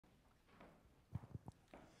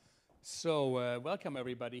So welcome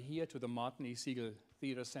everybody here to the Segal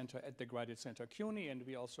Theatre Center at the Graduate Center CUNY, and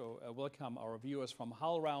we also welcome our viewers from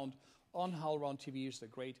Loránd on Loránd TV. It's a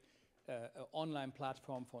great online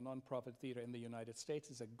platform for nonprofit theater in the United States.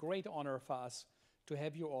 It's a great honor for us to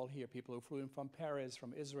have you all here, people who flew in from Paris,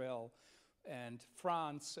 from Israel, and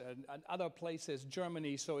France, and other places,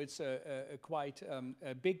 Germany. So it's quite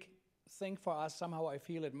a big thing for us. Somehow I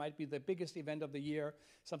feel it might be the biggest event of the year,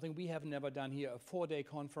 something we have never done here, a 4-day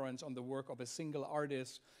conference on the work of a single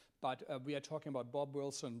artist. But we are talking about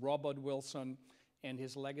Robert Wilson, and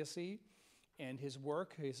his legacy and his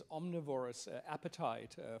work, his omnivorous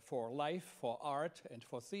appetite for life, for art, and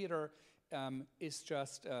for theater is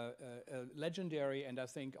just legendary. And I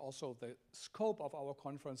think also the scope of our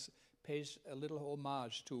conference pays a little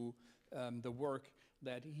homage to the work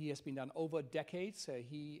that he has been done over decades.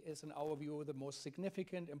 He is, in our view, the most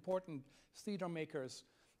significant, important theater maker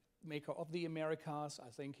of the Americas. I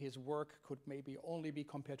think his work could maybe only be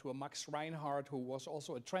compared to a Max Reinhardt, who was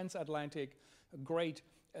also a transatlantic, great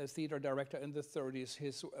theater director in the 30s.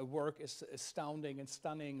 His work is astounding and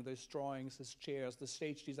stunning. His drawings, his chairs, the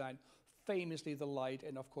stage design, famously the light,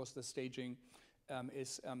 and of course the staging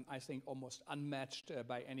is, I think, almost unmatched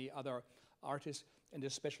by any other artist, and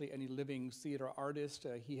especially any living theater artist.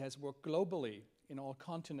 He has worked globally in all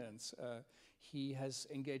continents. He has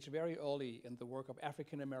engaged very early in the work of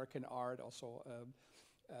African American art, also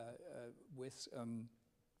with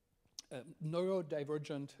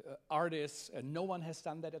neurodivergent artists. No one has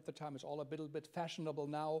done that at the time. It's all a little bit fashionable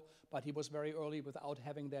now, but he was very early without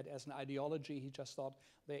having that as an ideology. He just thought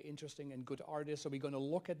they're interesting and good artists. So we're going to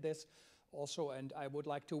look at this also, and I would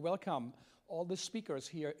like to welcome all the speakers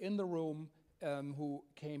here in the room who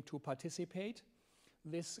came to participate.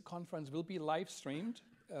 This conference will be live streamed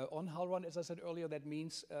on Loránd. As I said earlier, that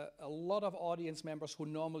means a lot of audience members who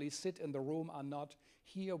normally sit in the room are not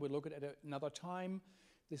here. We'll look at it at another time.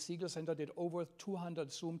 The Segal Center did over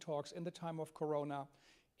 200 Zoom talks in the time of Corona.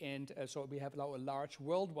 And so we have now a large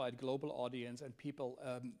worldwide global audience, and people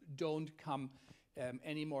don't come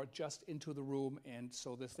anymore just into the room. And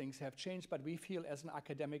so the things have changed. But we feel as an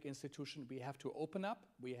academic institution, we have to open up.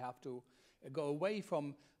 We have to go away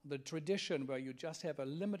from the tradition where you just have a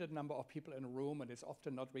limited number of people in a room and it's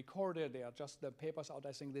often not recorded. They are just the papers out.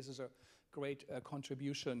 I think this is a great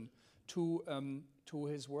contribution to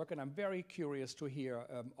his work, and I'm very curious to hear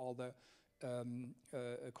all the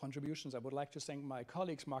contributions. I would like to thank my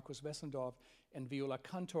colleagues, Markus Wessendorf and Viola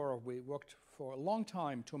Kántor. We worked for a long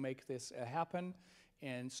time to make this happen.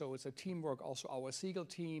 And so it's a teamwork, also our Segal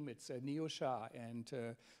team. It's Neosha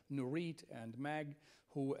and Nurit and Meg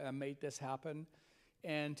who made this happen.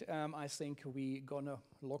 And I think we're going to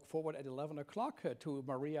look forward at 11 o'clock to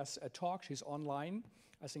Maria's talk. She's online.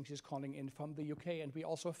 I think she's calling in from the UK. And we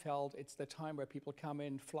also felt it's the time where people come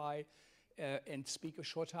in, fly, and speak a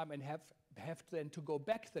short time and have then to go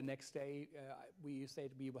back the next day. We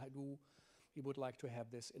said we would like to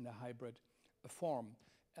have this in a hybrid form.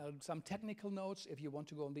 Some technical notes: if you want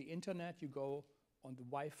to go on the internet, you go on the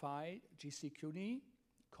Wi-Fi, GC CUNY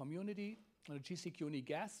community, GC CUNY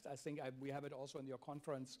guest. I think we have it also in your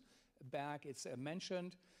conference bag. It's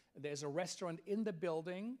mentioned. There's a restaurant in the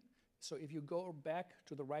building. So if you go back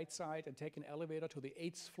to the right side and take an elevator to the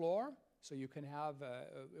 8th floor, so you can have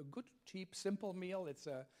a good, cheap, simple meal.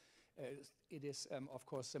 It is, of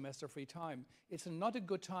course, semester-free time. It's not a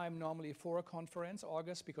good time normally for a conference,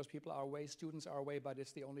 August, because people are away, students are away, but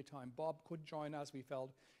it's the only time Bob could join us. We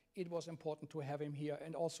felt it was important to have him here,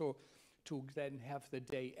 and also to then have the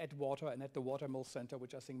day at the Watermill Center,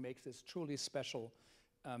 which I think makes this truly special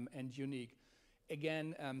and unique.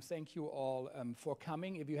 Again, thank you all for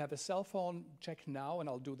coming. If you have a cell phone, check now, and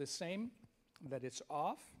I'll do the same, that it's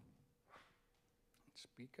off.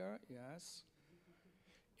 Speaker, yes.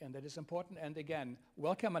 And that is important. And again,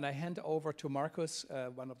 welcome, and I hand over to Markus,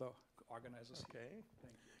 one of the organizers. Okay,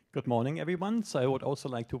 thank you. Good morning, everyone. So I would also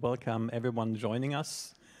like to welcome everyone joining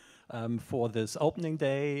us for this opening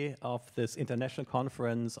day of this international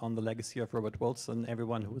conference on the legacy of Robert Wilson,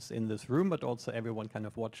 everyone who's in this room, but also everyone kind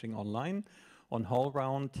of watching online on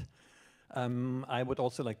Loránd. I would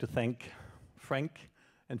also like to thank Frank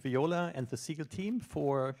and Viola and the Segal team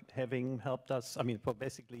for having helped us, for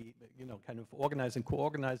basically, kind of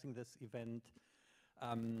co-organizing this event.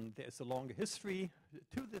 There is a long history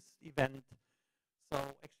to this event. So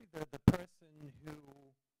actually the person who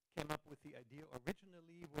came up with the idea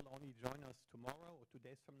originally will only join us tomorrow or 2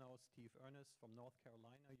 days from now, Steve Ernest from North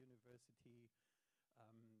Carolina University.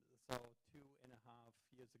 So 2.5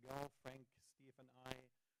 years ago, Frank, Steve, and I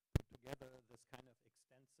put together this kind of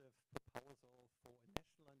extensive proposal for a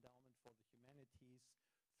National Endowment for the Humanities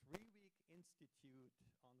 3-week institute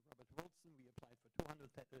on Robert Wilson. We applied for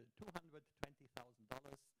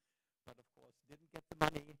 $220,000, but of course didn't get the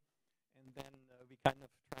money. And then we kind of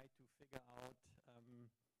tried to figure out,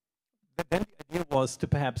 then the idea was to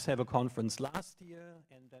perhaps have a conference last year,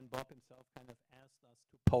 and then Bob himself kind of asked us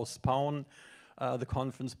to postpone the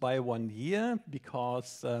conference by 1 year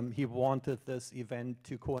because he wanted this event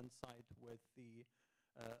to coincide with the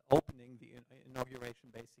opening, the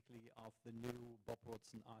inauguration basically of the new Bob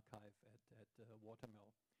Wilson archive at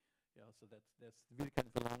Watermill. Yeah, so there's really kind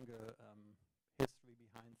of a longer history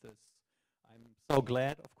behind this. I'm so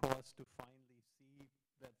glad, of course, to finally see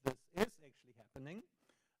that this is actually happening,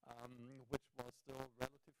 which was still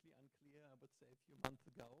relatively unclear, I would say, a few months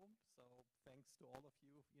ago. So thanks to all of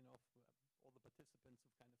you, for all the participants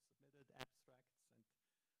who've kind of submitted abstracts, and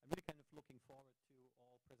I'm really kind of looking forward to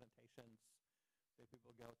all presentations that we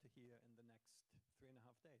will go to hear in the next 3.5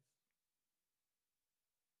 days.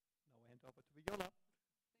 Now I hand over to Viola.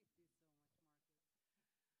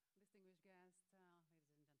 Thank you so much, Markus. Distinguished guests, ladies and gentlemen,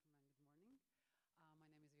 good morning. My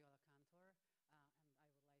name is Viola Kántor, and I would like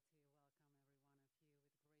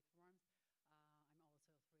to welcome every one of you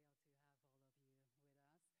with great warmth. I'm also thrilled to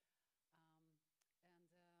have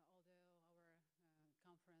all of you with us. Although our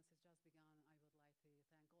conference has just begun, I would like to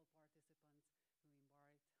thank all participants who embarked on this journey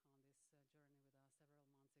with us several months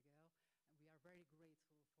ago. And we are very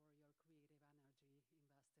grateful for your creative energy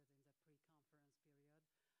invested in the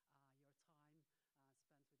pre-conference period,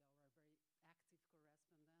 your time spent with our very active correspondence and your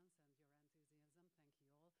enthusiasm. Thank you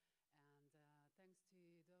all. And thanks to those who are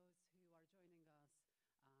joining us today here at the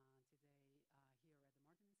Segal Theatre Center and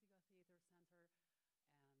at the Watermill Center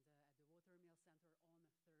on Thursday, as well as via our live stream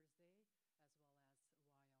channel, to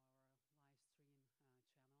celebrate the work of Robert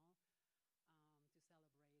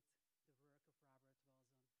Wilson.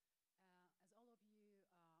 As all of you, I have my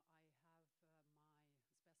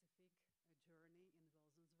specific journey in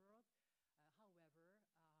Wilson's world. However, I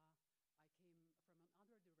came from another direction than most of our distinguished scholar participants. Robert Wilson frequently says that if you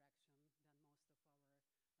place a Baroque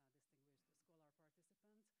candelabra on a Baroque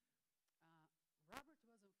table, both get lost. You can't see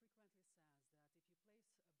either.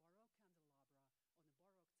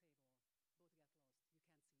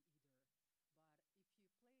 But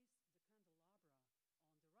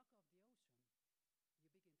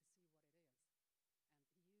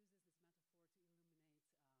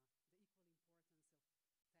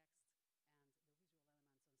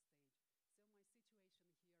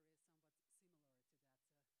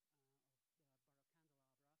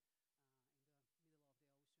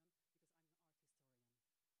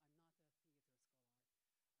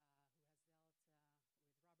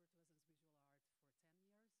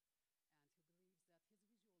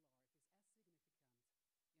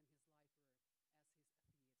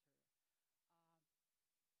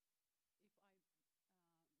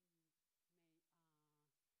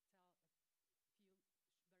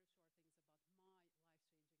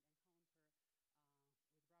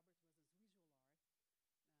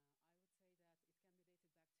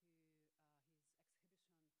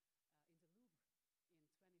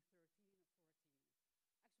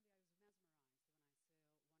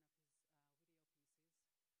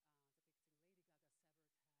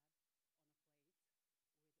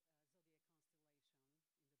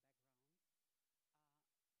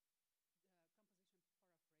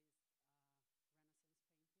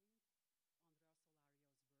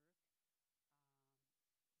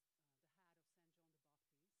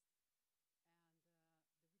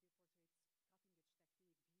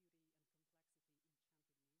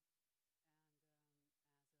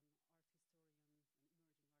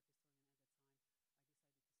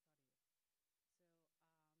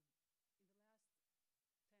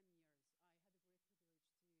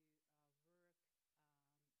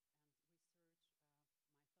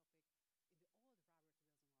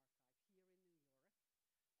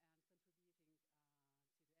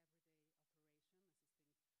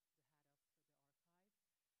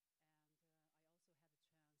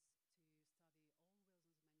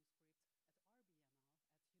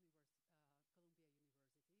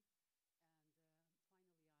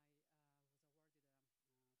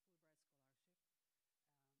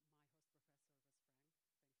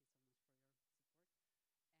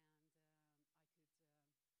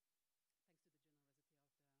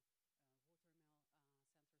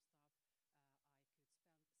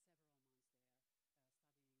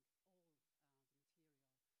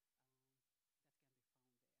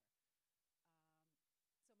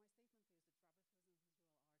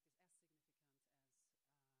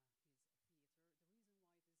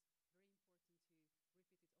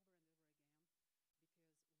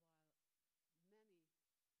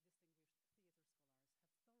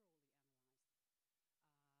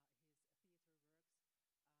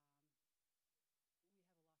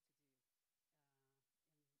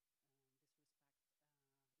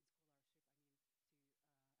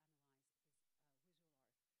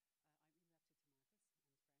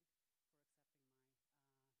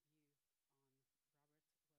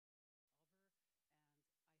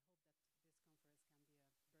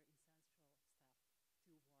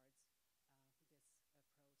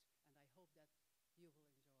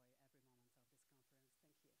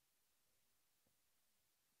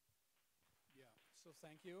So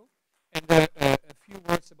thank you. And a few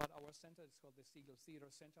words about our center. It's called the Segal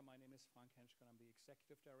Theatre Center. My name is Hentschker. I'm the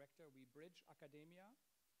executive director. We bridge academia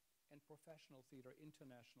and professional theater,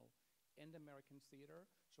 international and American theater.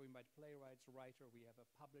 So we invite playwrights, writer. We have a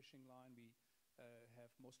publishing line. We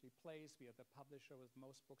have mostly plays. We are the publisher with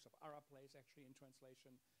most books of Arab plays actually in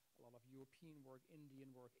translation, a lot of European work,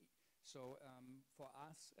 Indian work. So for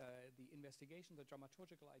us, the investigation, the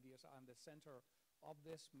dramaturgical ideas are in the center of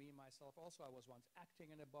this. Me, myself, also, I was once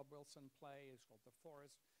acting in a Bob Wilson play. It's called The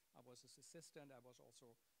Forest. I was his assistant. I was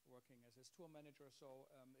also working as his tour manager. So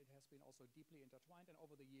it has been also deeply intertwined. And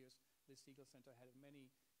over the years, the Segal Center had many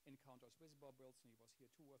encounters with Bob Wilson. He was here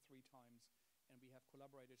 2 or 3 times, and we have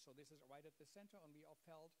collaborated. So this is right at the center, and we all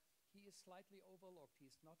felt he is slightly overlooked.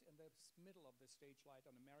 He's not in the middle of the stage light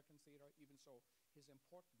on American theater, even so his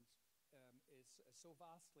importance is so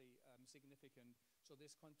vastly significant. So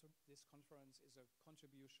this conference is a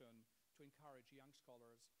contribution to encourage young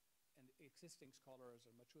scholars and existing scholars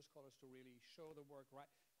and mature scholars to really show the work,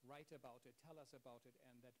 write about it, tell us about it,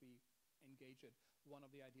 and that we engage it. One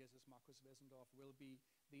of the ideas is Markus Wessendorf will be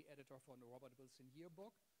the editor for the Robert Wilson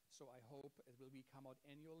yearbook. So I hope it will come out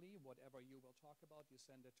annually. Whatever you will talk about, you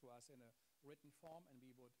send it to us in a written form, and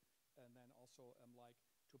we would then also like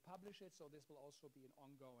to publish it. So this will also be an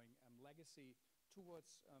ongoing legacy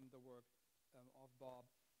towards the work of Bob.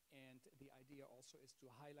 And the idea also is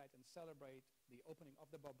to highlight and celebrate the opening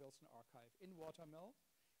of the Bob Wilson archive in Watermill.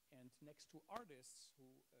 And next to artists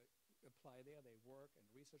who apply there, they work and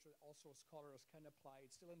research. Also scholars can apply.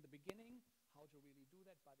 It's still in the beginning how to really do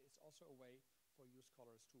that, but it's also a way for you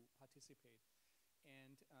scholars to participate.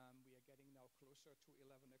 And we are getting now closer to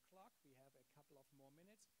 11 o'clock. We have a couple of more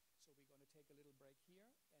minutes. So we're going to take a little break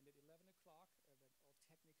here. And at 11 o'clock, when all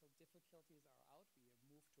technical difficulties are out, we have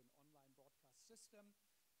moved to an online broadcast system.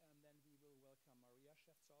 Then we will welcome Maria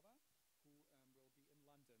Shevtsova, who will be in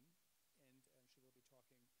London. And she will be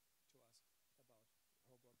talking to us about her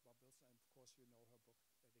work, Bob Wilson. And of course, you know her book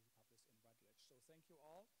that he published in Routledge. So thank you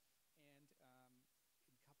all. And in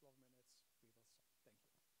a couple of minutes, we will start. Thank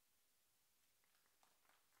you.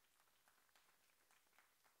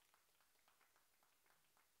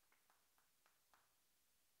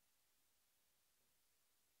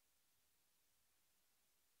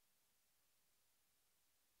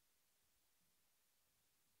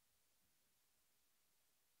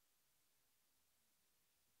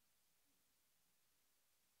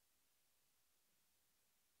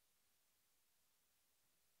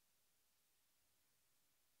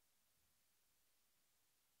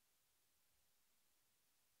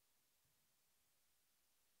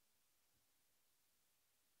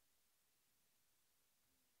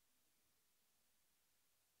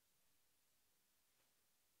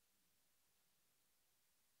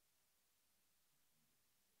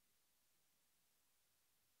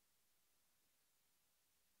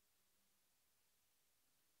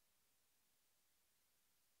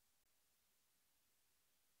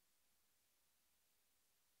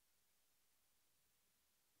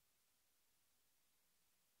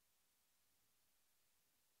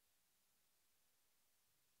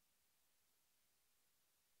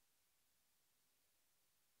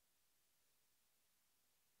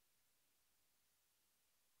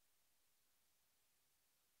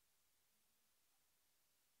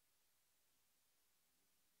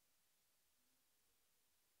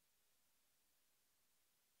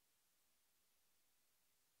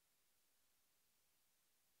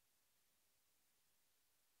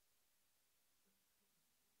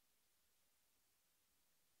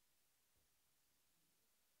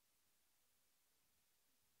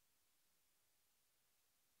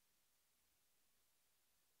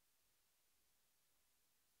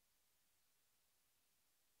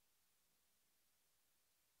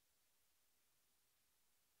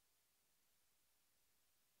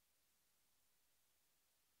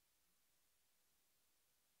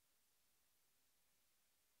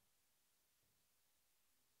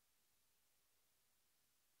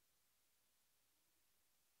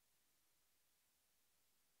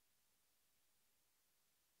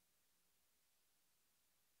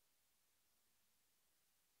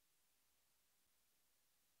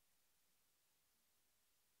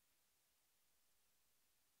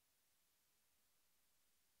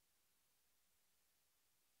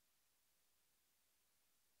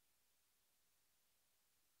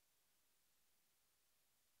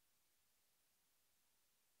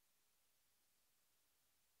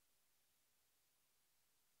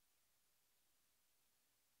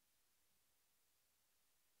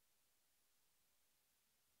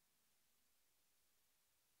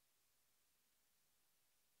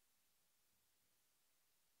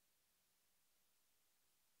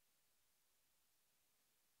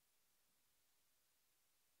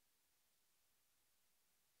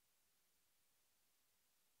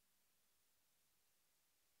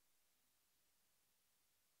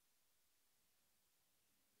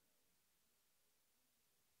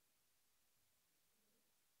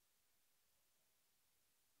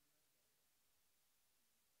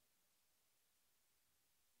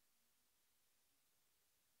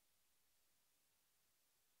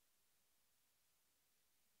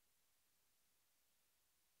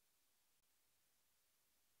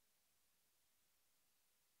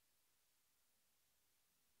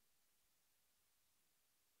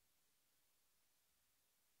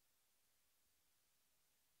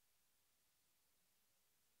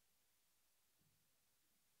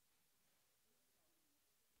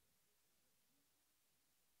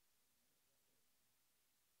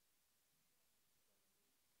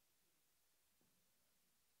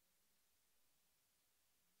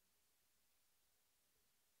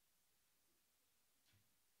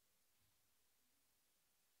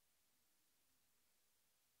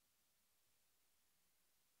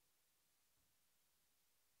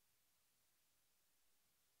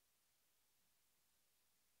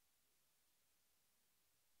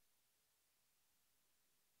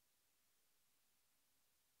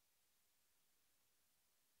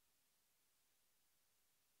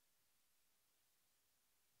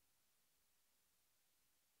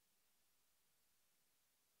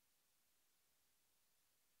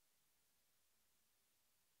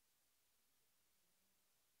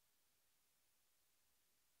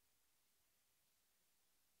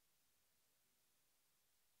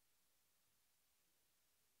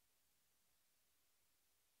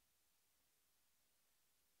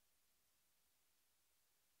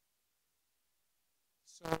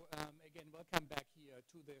 So again, welcome back here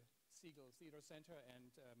to the Segal Theatre Center,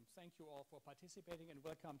 and thank you all for participating, and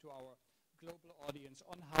welcome to our global audience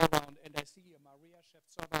on HowlRound. And I see Maria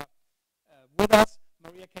Shevtsova with us.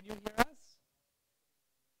 Maria, can you hear us?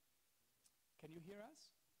 Can you hear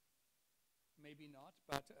us? Maybe not,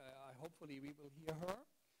 but hopefully we will hear her.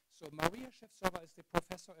 So Maria Shevtsova is the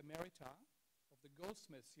Professor Emerita of the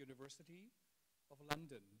Goldsmiths University of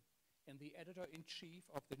London and the editor-in-chief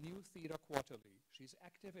of the New Theatre Quarterly. She's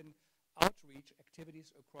active in outreach activities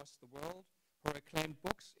across the world. Her acclaimed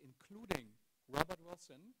books, including Robert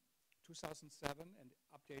Wilson, 2007 and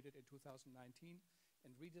updated in 2019,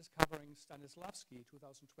 and Rediscovering Stanislavski,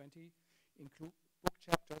 2020, include book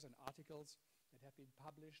chapters and articles that have been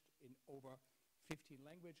published in over 15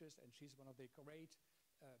 languages, and she's one of the great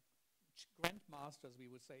grandmasters, we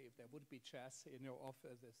would say, if there would be chess, you know, of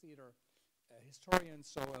the theater historians.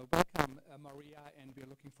 So welcome, Maria, and we're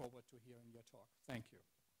looking forward to hearing your talk. Thank you.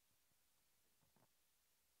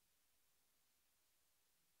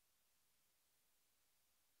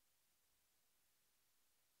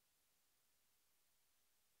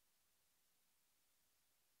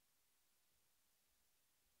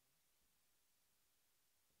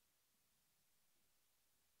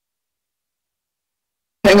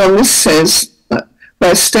 Hang on, this says,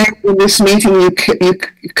 by staying in this meeting, you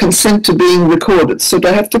consent to being recorded. So do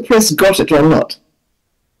I have to press got it or not?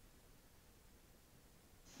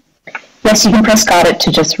 Yes, you can press got it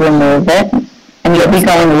to just remove it. And you'll be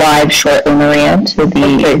going live shortly, Maria, to the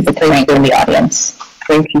link in the audience.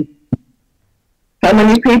 Thank you. How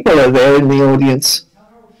many people are there in the audience?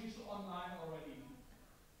 She's online already.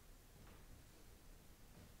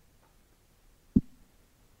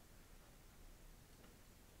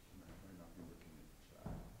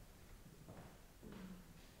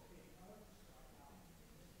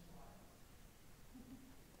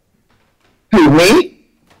 Who, me?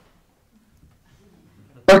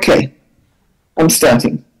 Okay, I'm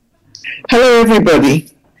starting. Hello,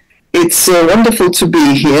 everybody. It's wonderful to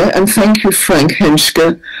be here, and thank you, Frank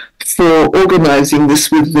Hentschker, for organizing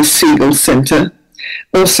this with the Segal Center,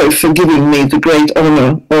 also for giving me the great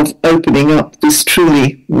honor of opening up this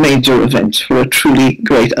truly major event for a truly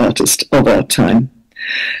great artist of our time.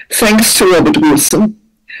 Thanks to Robert Wilson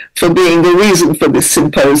for being the reason for this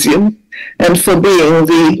symposium, and for being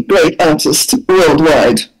the great artist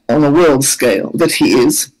worldwide on a world scale that he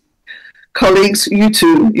is. Colleagues, you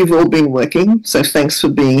too, you've all been working, so thanks for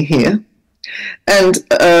being here. And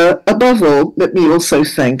above all, let me also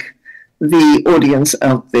thank the audience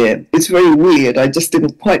out there. It's very weird. I just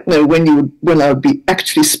didn't quite know when I would be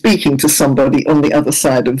actually speaking to somebody on the other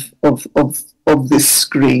side of this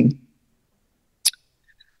screen.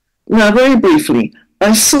 Now, very briefly,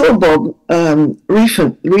 I saw Bob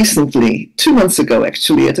recently, 2 months ago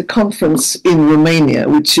actually, at a conference in Romania,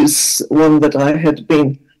 which is one that I had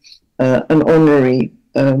been an honorary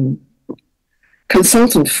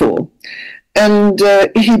consultant for. And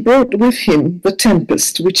he brought with him The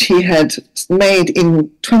Tempest, which he had made in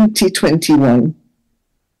 2021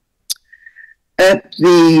 at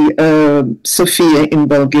the Sofia in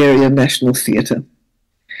Bulgaria National Theatre.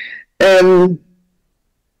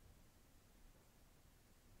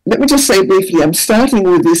 Let me just say briefly, I'm starting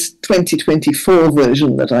with this 2024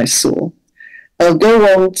 version that I saw. I'll go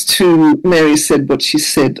on to, Mary said what she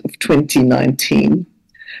said of 2019.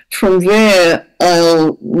 From there,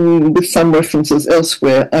 I'll, with some references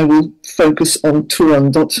elsewhere, I will focus on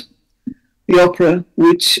Turandot, the opera,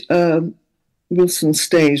 which Wilson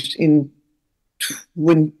staged in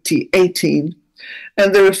 2018.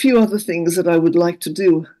 And there are a few other things that I would like to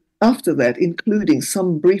do after that, including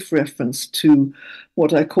some brief reference to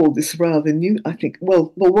what I call this rather new, I think,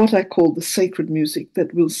 well, what I call the sacred music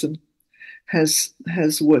that Wilson has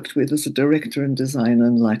worked with as a director and designer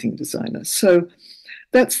and lighting designer. So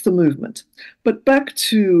that's the movement. But back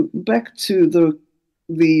to the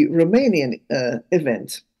Romanian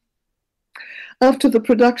event. After the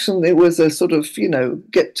production, there was a sort of,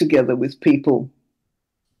 get together with people,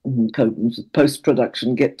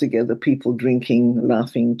 post-production get-together, people drinking,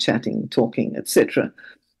 laughing, chatting, talking, etc.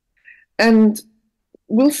 And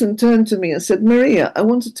Wilson turned to me and said, Maria, I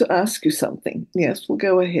wanted to ask you something. Yes, we'll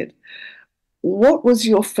go ahead. What was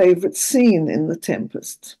your favorite scene in The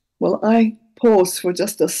Tempest? Well, I paused for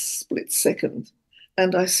just a split second,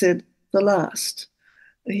 and I said, the last.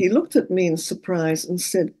 He looked at me in surprise and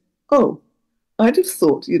said, oh, I'd have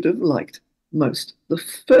thought you'd have liked most the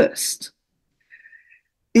first.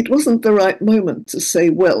 It wasn't the right moment to say,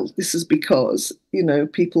 well, this is because,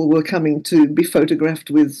 people were coming to be photographed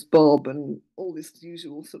with Bob and all this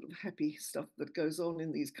usual sort of happy stuff that goes on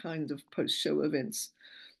in these kind of post-show events.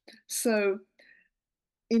 So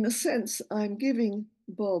In a sense, I'm giving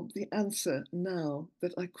Bob the answer now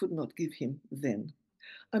that I could not give him then.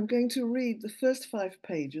 I'm going to read the first 5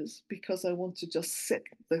 pages because I want to just set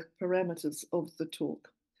the parameters of the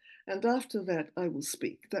talk. And after that, I will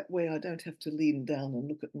speak. That way I don't have to lean down and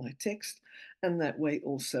look at my text. And that way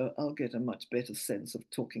also I'll get a much better sense of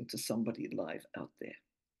talking to somebody live out there.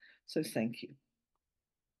 So thank you.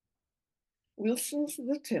 Wilson's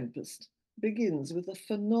The Tempest begins with a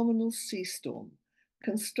phenomenal sea storm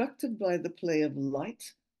constructed by the play of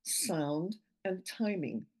light, sound, and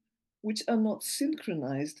timing, which are not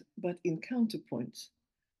synchronized but in counterpoint,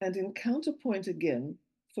 and in counterpoint again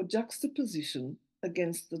for juxtaposition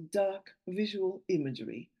against the dark visual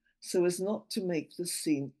imagery, so as not to make the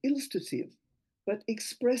scene illustrative, but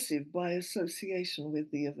expressive by association with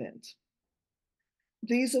the event.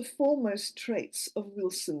 These are foremost traits of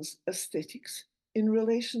Wilson's aesthetics, in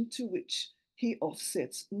relation to which he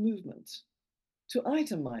offsets movement. To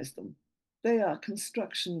itemize them, they are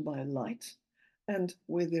construction by light, and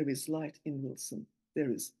where there is light in Wilson,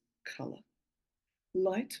 there is color.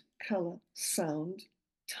 Light, color, sound,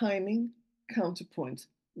 timing, counterpoint,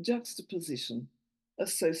 juxtaposition,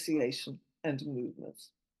 association, and movement.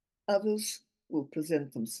 Others will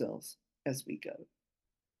present themselves as we go.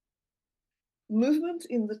 Movement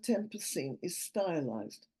in the Tempest scene is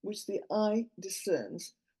stylized, which the eye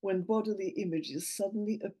discerns when bodily images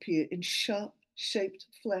suddenly appear in sharp-shaped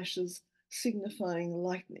flashes signifying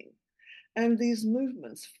lightning, and these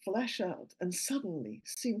movements flash out and suddenly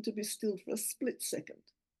seem to be still for a split second.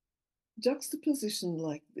 Juxtaposition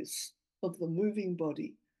like this of the moving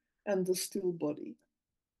body and the still body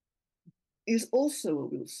is also a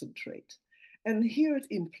Wilson trait, and here it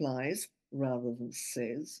implies, rather than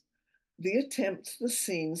says, the attempt the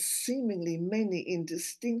scenes seemingly many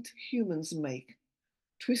indistinct humans make,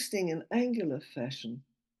 twisting in angular fashion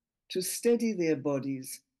to steady their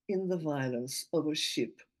bodies in the violence of a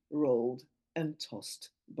ship rolled and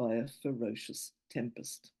tossed by a ferocious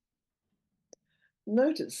tempest.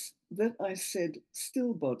 Notice that I said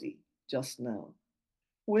still body just now,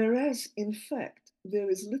 whereas in fact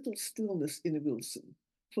there is little stillness in Wilson,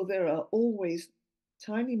 for there are always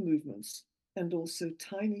tiny movements and also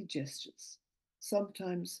tiny gestures,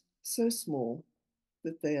 sometimes so small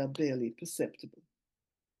that they are barely perceptible.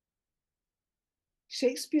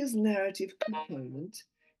 Shakespeare's narrative component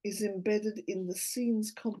is embedded in the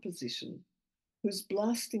scene's composition, whose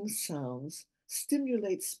blasting sounds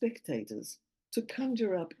stimulate spectators to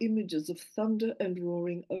conjure up images of thunder and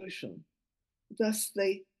roaring ocean. Thus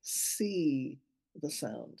they see the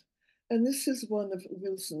sound. And this is one of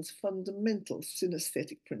Wilson's fundamental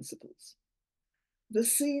synesthetic principles. The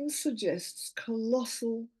scene suggests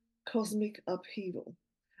colossal cosmic upheaval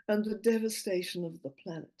and the devastation of the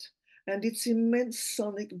planet, and its immense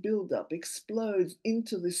sonic buildup explodes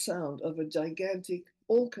into the sound of a gigantic,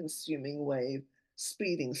 all-consuming wave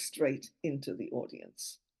speeding straight into the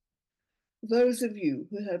audience. Those of you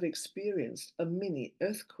who have experienced a mini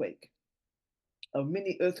earthquake's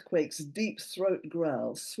deep throat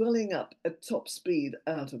growl swelling up at top speed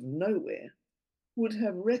out of nowhere would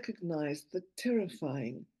have recognized the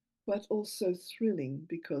terrifying, but also thrilling,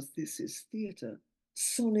 because this is theatre,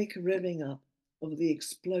 sonic revving up of the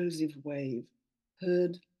explosive wave,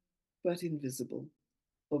 heard but invisible,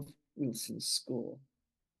 of Wilson's score.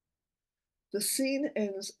 The scene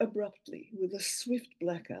ends abruptly with a swift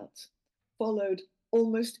blackout, followed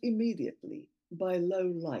almost immediately by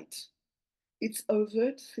low light. Its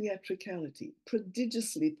overt theatricality,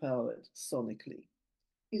 prodigiously powered sonically,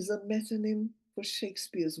 is a metonym for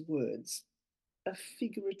Shakespeare's words, a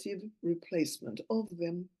figurative replacement of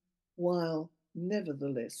them, while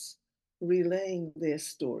nevertheless relaying their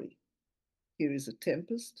story. Here is a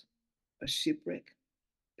tempest, a shipwreck,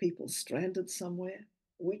 people stranded somewhere,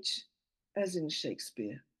 which, as in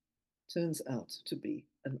Shakespeare, turns out to be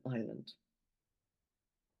an island.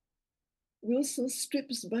 Wilson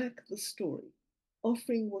strips back the story,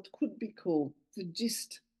 offering what could be called the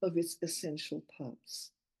gist of its essential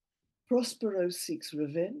parts. Prospero seeks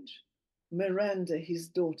revenge, Miranda, his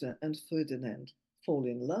daughter, and Ferdinand fall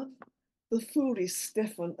in love, the Furies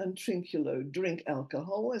Stefan and Trinculo drink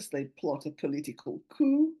alcohol as they plot a political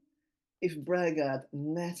coup, if braggart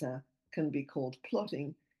natter can be called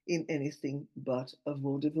plotting in anything but a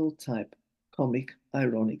vaudeville-type comic,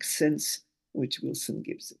 ironic sense, which Wilson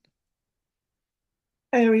gives it.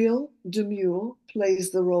 Ariel, demure,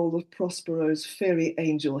 plays the role of Prospero's fairy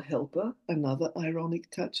angel helper, another ironic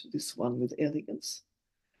touch, this one with elegance.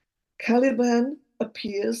 Caliban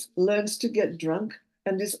appears, learns to get drunk,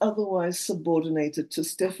 and is otherwise subordinated to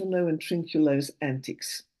Stefano and Trinculo's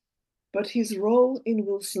antics. But his role in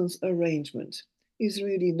Wilson's arrangement is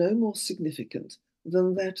really no more significant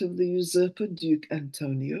than that of the usurper Duke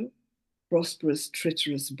Antonio, prosperous,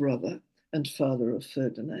 treacherous brother and father of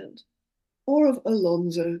Ferdinand, or of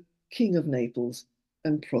Alonso, King of Naples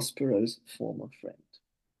and Prospero's former friend.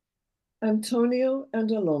 Antonio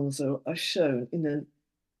and Alonso are shown in an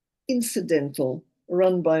incidental,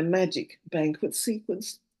 run by magic banquet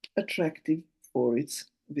sequence, attractive for its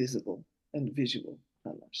visible and visual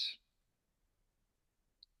panache.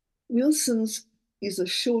 Wilson's is a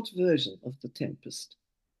short version of The Tempest,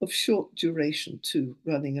 of short duration too,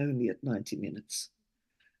 running only at 90 minutes.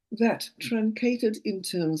 That, truncated in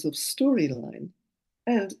terms of storyline,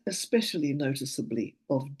 and especially noticeably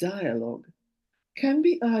of dialogue, can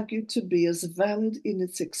be argued to be as valid in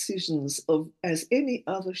its excisions as any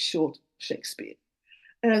other short Shakespeare,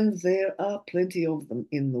 and there are plenty of them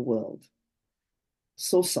in the world.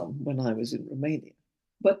 Saw some when I was in Romania,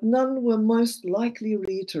 but none were most likely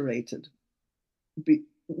reiterated.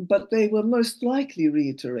 But they were most likely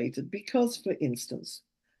reiterated because, for instance,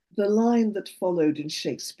 the line that followed in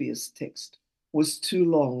Shakespeare's text was too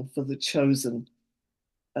long for the chosen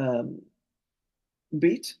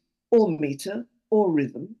beat or meter or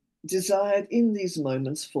rhythm desired in these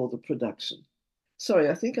moments for the production. Sorry,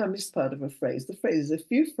 I think I missed part of a phrase. The phrase, a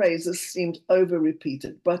few phrases seemed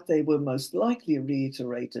over-repeated, but they were most likely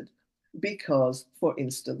reiterated because, for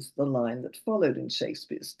instance, the line that followed in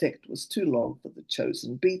Shakespeare's text was too long for the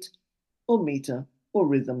chosen beat or meter or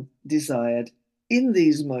rhythm desired in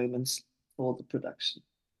these moments for the production.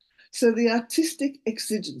 So the artistic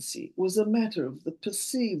exigency was a matter of the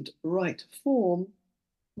perceived right form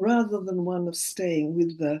rather than one of staying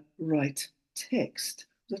with the right text,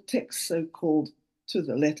 the text so-called to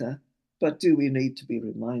the letter, but do we need to be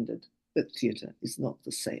reminded that theatre is not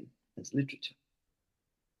the same as literature?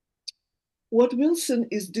 What Wilson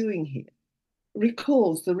is doing here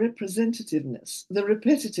recalls the representativeness, the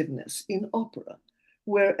repetitiveness in opera,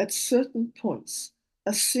 where at certain points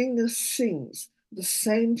a singer sings the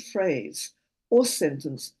same phrase or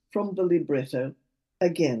sentence from the libretto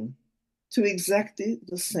again to exactly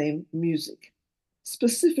the same music,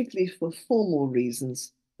 specifically for formal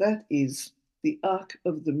reasons, that is, the arc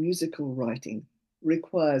of the musical writing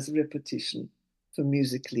requires repetition for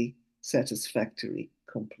musically satisfactory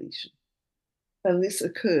completion. And this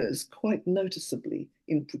occurs quite noticeably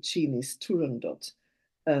in Puccini's Turandot,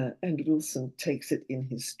 and Wilson takes it in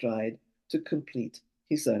his stride to complete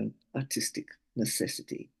his own artistic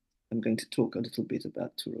necessity. I'm going to talk a little bit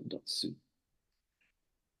about Turandot soon.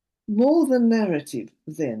 More than narrative,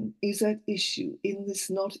 then, is at issue in this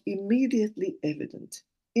not immediately evident,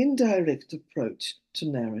 indirect approach to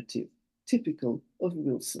narrative, typical of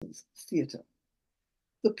Wilson's theatre.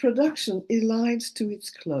 The production elides to its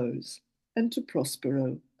close and to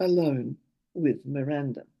Prospero alone with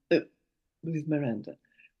Miranda.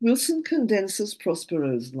 Wilson condenses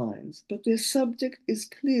Prospero's lines, but their subject is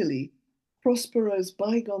clearly Prospero's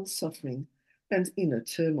bygone suffering and inner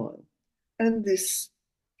turmoil, and this,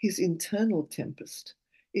 his internal tempest,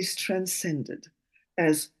 is transcended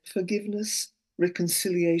as forgiveness,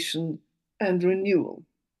 reconciliation, and renewal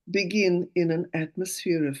begin in an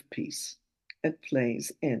atmosphere of peace at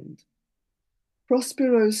play's end.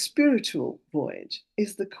 Prospero's spiritual voyage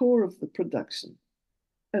is the core of the production,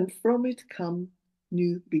 and from it come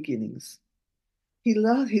new beginnings.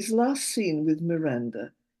 His last scene with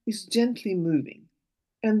Miranda is gently moving,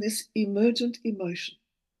 and this emergent emotion,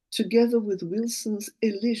 together with Wilson's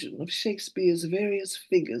elision of Shakespeare's various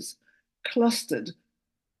figures clustered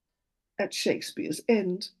at Shakespeare's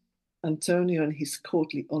end, Antonio and his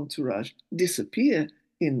courtly entourage disappear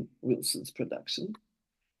in Wilson's production,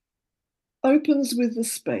 opens with the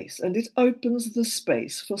space, and it opens the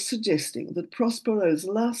space for suggesting that Prospero's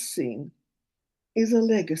last scene is a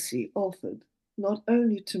legacy offered not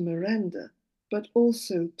only to Miranda, but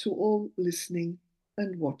also to all listening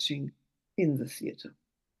and watching in the theatre.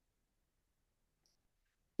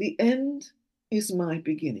 The end is my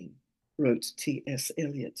beginning, wrote T.S.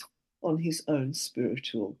 Eliot on his own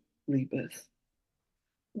spiritual rebirth.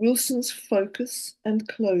 Wilson's focus and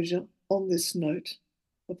closure on this note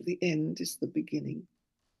of the end is the beginning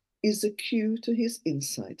is a cue to his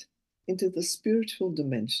insight into the spiritual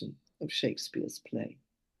dimension of Shakespeare's play.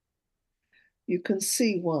 You can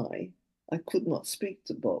see why I could not speak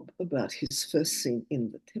to Bob about his first scene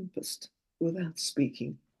in The Tempest without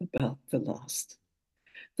speaking about the last.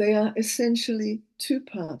 They are essentially two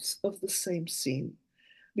parts of the same scene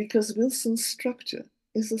because Wilson's structure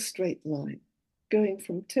is a straight line, going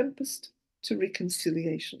from tempest to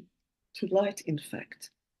reconciliation, to light, in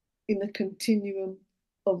fact, in a continuum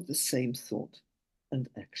of the same thought and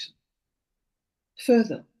action.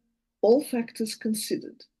 Further, All factors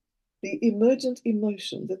considered, the emergent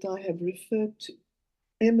emotion that I have referred to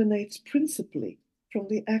emanates principally from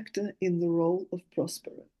the actor in the role of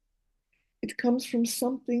Prospero. It comes from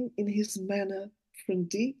something in his manner from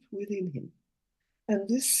deep within him, and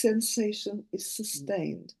this sensation is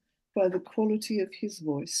sustained by the quality of his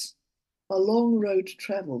voice, a long road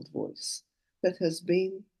traveled voice that has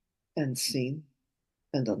been and seen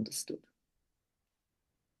and understood.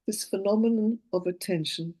 This phenomenon of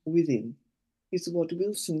attention within is what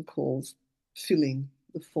Wilson calls filling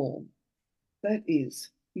the form. That is,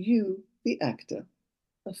 you, the actor,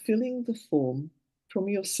 are filling the form from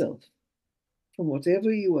yourself, from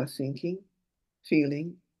whatever you are thinking,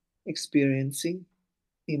 feeling, experiencing,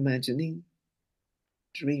 imagining,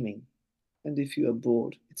 dreaming. And if you are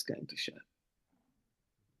bored, it's going to show.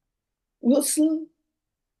 Wilson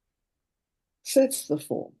sets the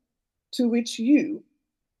form to which you,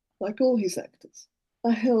 like all his actors,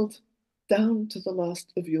 are held down to the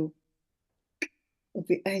last of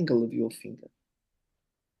the angle of your finger.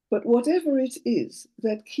 But whatever it is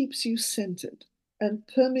that keeps you centered and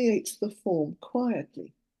permeates the form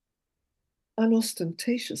quietly,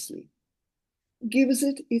 unostentatiously, gives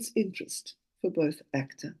it its interest for both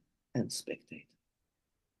actor and spectator.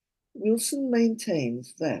 Wilson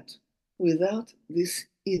maintains that without this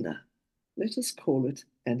inner, let us call it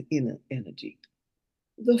an inner energy,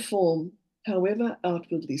 the form, however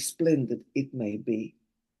outwardly splendid it may be,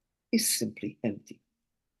 is simply empty.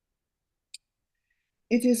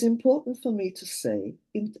 It is important for me to say,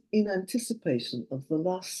 in anticipation of the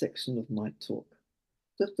last section of my talk,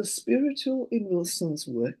 that the spiritual in Wilson's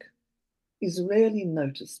work is rarely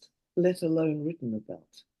noticed, let alone written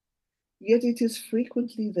about. Yet it is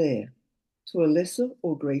frequently there, to a lesser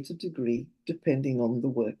or greater degree, depending on the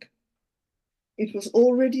work. It was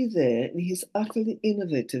already there in his utterly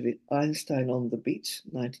innovative Einstein on the Beach,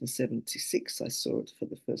 1976. I saw it for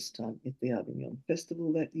the first time at the Avignon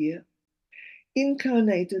Festival that year.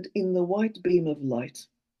 Incarnated in the white beam of light,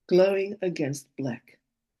 glowing against black,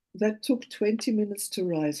 that took 20 minutes to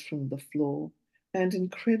rise from the floor and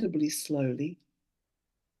incredibly slowly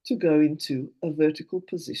to go into a vertical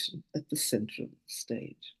position at the center of the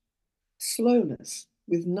stage. Slowness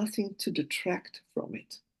with nothing to detract from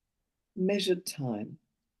it, measured time,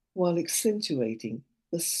 while accentuating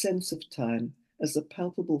the sense of time as a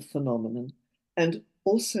palpable phenomenon, and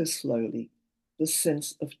also slowly the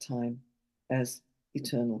sense of time as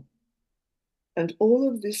eternal. And all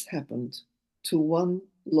of this happened to one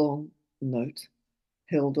long note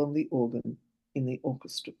held on the organ in the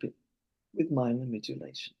orchestra pit with minor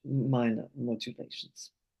modulations.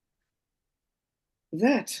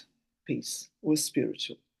 That piece was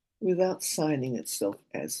spiritual without signing itself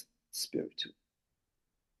as spiritual.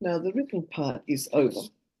 Now the written part is over,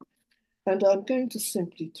 and I'm going to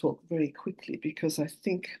simply talk very quickly because I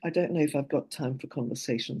don't know if I've got time for for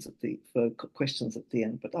questions at the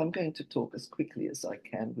end, but I'm going to talk as quickly as I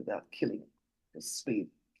can without killing, because speed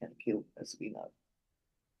can kill, as we know.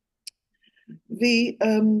 The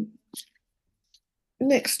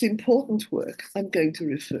next important work I'm going to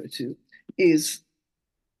refer to is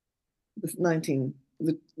the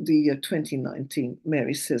 2019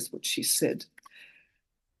 Mary Says What She Said.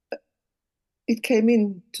 It came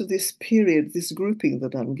into this period, this grouping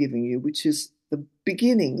that I'm giving you, which is the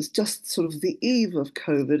beginnings, just sort of the eve of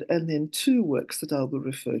COVID, and then two works that I will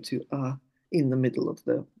refer to are in the middle of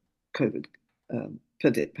the COVID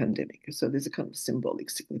pandemic. So there's a kind of symbolic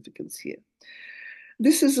significance here.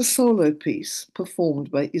 This is a solo piece performed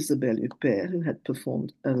by Isabelle Huppert, who had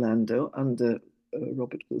performed Orlando under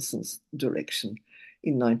Robert Wilson's direction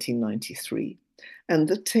in 1993. And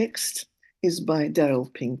the text is by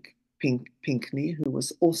Darryl Pinckney, who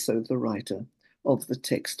was also the writer of the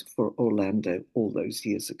text for Orlando all those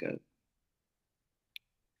years ago.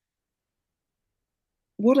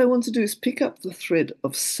 What I want to do is pick up the thread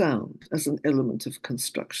of sound as an element of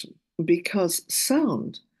construction, because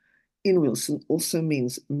sound in Wilson also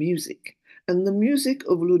means music, and the music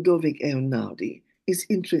of Ludovic Einaudi is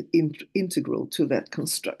integral to that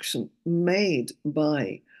construction made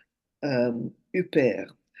by Huppert,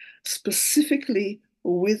 specifically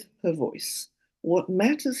with her voice. What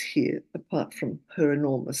matters here, apart from her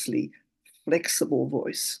enormously flexible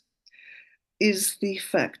voice, is the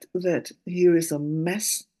fact that here is a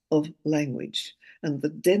mass of language, and the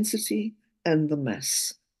density and the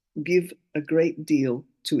mass give a great deal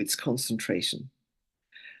to its concentration.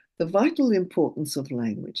 The vital importance of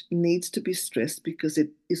language needs to be stressed because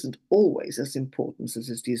it isn't always as important as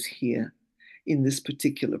it is here in this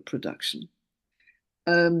particular production.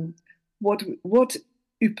 What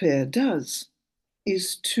Huppert does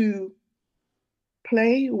is to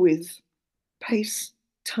play with pace,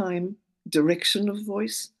 time, direction of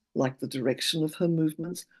voice, like the direction of her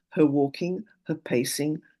movements, her walking, her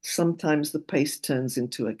pacing. Sometimes the pace turns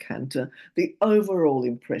into a canter. The overall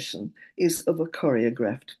impression is of a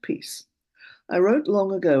choreographed piece. I wrote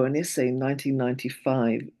long ago an essay in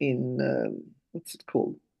 1995 in, what's it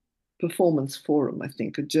called? Performance Forum, I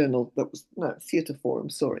think, a journal that was, no, Theatre Forum,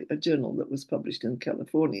 sorry, a journal that was published in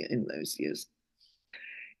California in those years,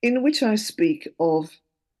 in which I speak of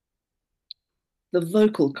the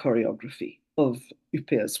vocal choreography of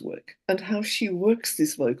Eötvös' work and how she works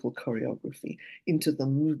this vocal choreography into the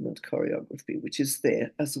movement choreography, which is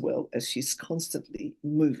there as well as she's constantly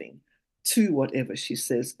moving to whatever she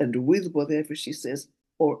says and with whatever she says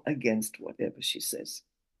or against whatever she says.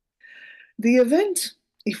 The event,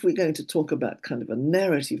 if we're going to talk about kind of a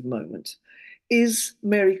narrative moment, is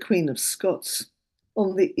Mary Queen of Scots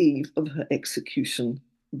on the eve of her execution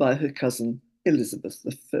by her cousin Elizabeth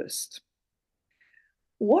I.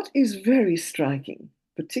 What is very striking,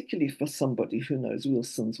 particularly for somebody who knows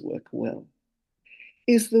Wilson's work well,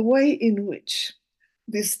 is the way in which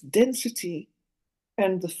this density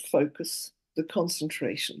and the focus, the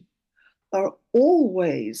concentration, are all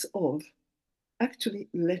ways of actually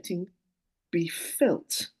letting be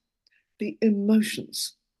felt the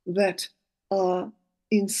emotions that are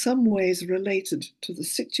in some ways related to the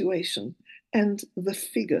situation and the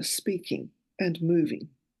figure speaking and moving.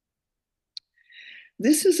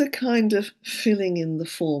 This is a kind of filling in the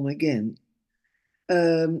form again.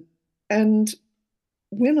 And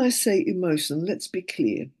when I say emotion, let's be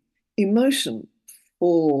clear. Emotion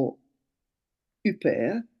for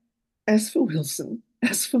Eötvös, as for Wilson,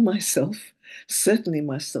 as for myself, certainly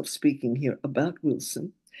myself speaking here about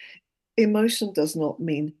Wilson, emotion does not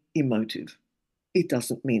mean emotive. It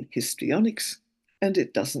doesn't mean histrionics, and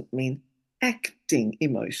it doesn't mean acting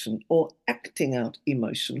emotion or acting out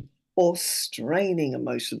emotion or straining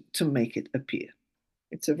emotion to make it appear.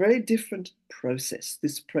 It's a very different process,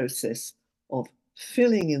 this process of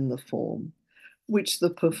filling in the form, which the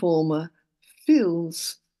performer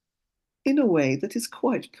fills in a way that is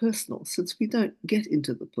quite personal, since we don't get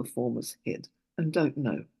into the performer's head and don't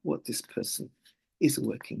know what this person is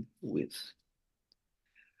working with.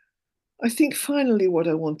 I think finally what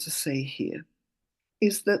I want to say here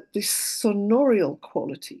is that this sonorial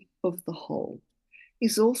quality of the whole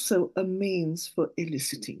is also a means for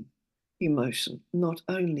eliciting emotion, not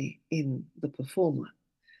only in the performer,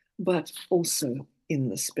 but also in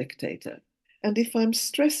the spectator. And if I'm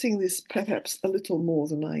stressing this perhaps a little more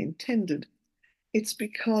than I intended, it's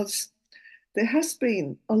because there has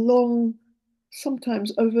been a long,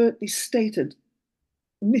 sometimes overtly stated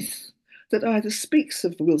myth that either speaks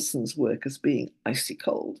of Wilson's work as being icy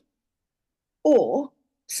cold or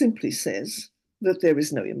simply says that there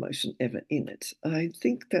is no emotion ever in it. I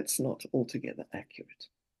think that's not altogether accurate.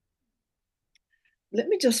 Let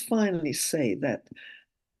me just finally say that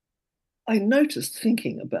I noticed,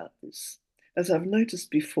 thinking about this, as I've noticed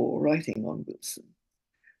before writing on Wilson,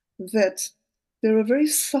 that there are very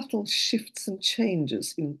subtle shifts and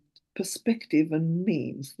changes in perspective and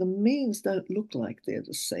means. The means don't look like they're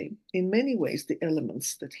the same. In many ways, the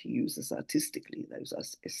elements that he uses artistically, those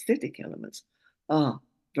aesthetic elements, are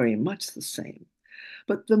very much the same.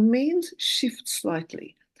 But the means shift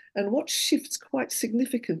slightly. And what shifts quite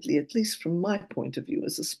significantly, at least from my point of view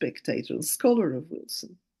as a spectator and scholar of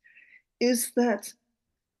Wilson, is that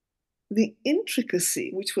the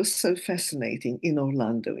intricacy, which was so fascinating in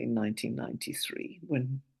Orlando in 1993,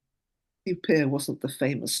 when Eötvös wasn't the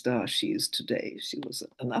famous star she is today. She was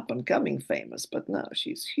an up-and-coming famous, but now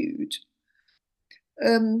she's huge.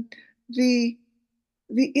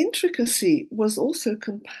 The intricacy was also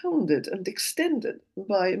compounded and extended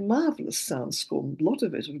by marvelous sound score, a lot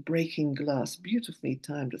of it of breaking glass, beautifully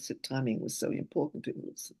timed, as the timing was so important in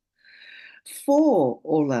Wilson. For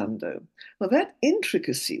Orlando, well, that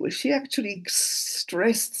intricacy, where she actually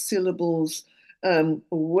stressed syllables,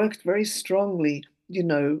 worked very strongly, you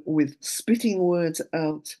know, with spitting words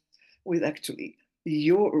out, with actually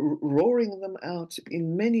roaring them out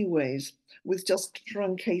in many ways, with just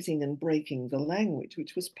truncating and breaking the language,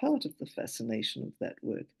 which was part of the fascination of that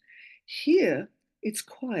work. Here, it's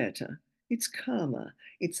quieter, it's calmer,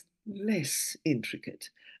 it's less intricate.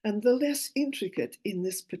 And the less intricate in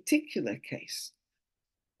this particular case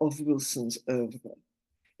of Wilson's oeuvre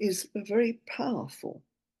is a very powerful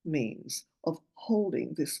means of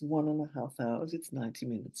holding this 1.5 hours, it's 90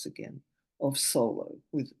 minutes again, of solo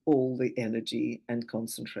with all the energy and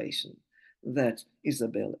concentration that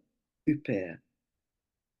Isabelle Huppert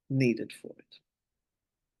needed for it.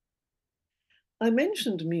 I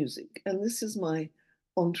mentioned music, and this is my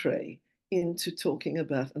entree into talking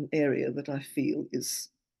about an area that I feel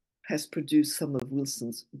has produced some of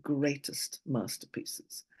Wilson's greatest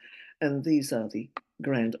masterpieces. And these are the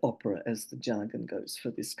grand opera, as the jargon goes for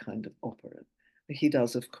this kind of opera. He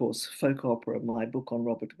does, of course, folk opera. My book on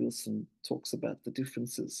Robert Wilson talks about the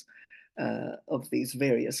differences of these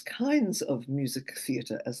various kinds of music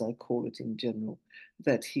theatre, as I call it in general,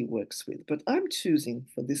 that he works with. But I'm choosing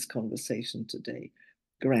for this conversation today,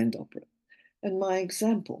 grand opera. And my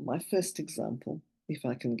first example, if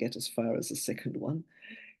I can get as far as a second one,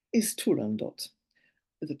 is Turandot,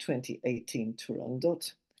 the 2018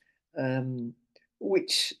 Turandot,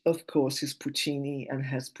 which of course is Puccini and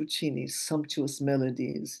has Puccini's sumptuous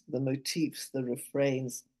melodies, the motifs, the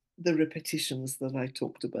refrains, the repetitions that I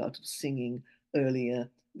talked about of singing earlier,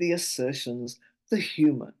 the assertions, the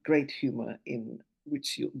humor, great humor in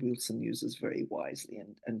which Wilson uses very wisely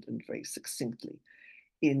and very succinctly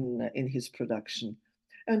in his production.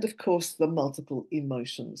 And of course, the multiple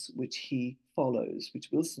emotions which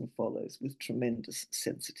Wilson follows with tremendous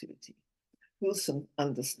sensitivity. Wilson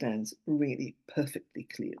understands really perfectly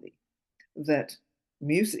clearly that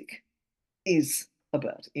music is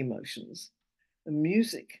about emotions.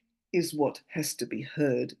 Music is what has to be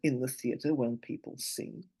heard in the theatre when people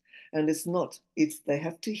sing. And they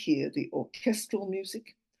have to hear the orchestral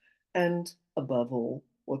music and above all,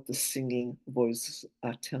 what the singing voices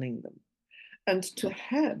are telling them. And to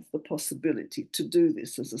have the possibility to do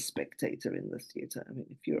this as a spectator in the theatre, I mean,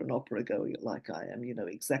 if you're an opera goer like I am, you know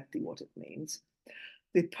exactly what it means.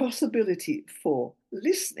 The possibility for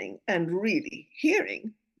listening and really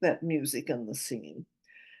hearing that music and the singing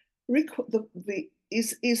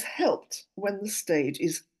is helped when the stage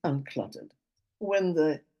is uncluttered,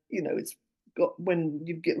 when when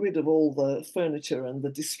you get rid of all the furniture and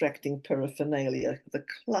the distracting paraphernalia. The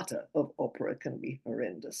clutter of opera can be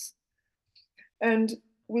horrendous. And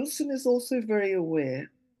Wilson is also very aware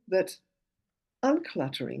that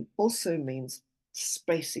uncluttering also means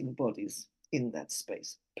spacing bodies in that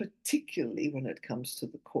space, particularly when it comes to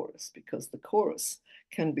the chorus, because the chorus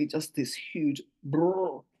can be just this huge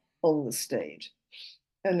brrr on the stage.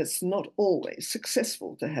 And it's not always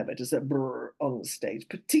successful to have it as a brrr on the stage,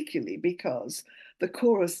 particularly because the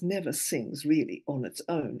chorus never sings really on its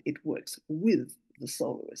own. It works with the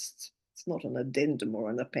soloists. It's not an addendum or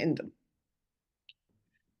an appendum.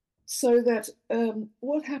 So that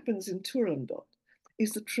what happens in Turandot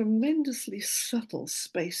is a tremendously subtle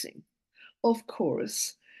spacing of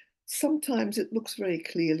chorus. Sometimes it looks very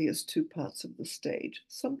clearly as two parts of the stage.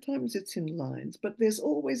 Sometimes it's in lines, but there's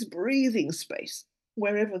always breathing space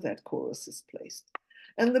wherever that chorus is placed.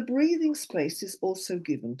 And the breathing space is also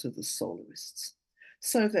given to the soloists.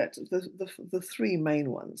 So that the three main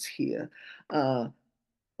ones here are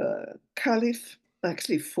Caliph,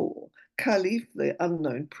 actually four. Caliph, the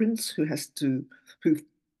unknown prince who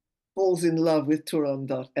falls in love with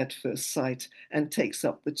Turandot at first sight and takes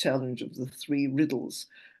up the challenge of the three riddles.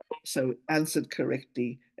 So answered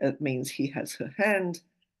correctly, it means he has her hand.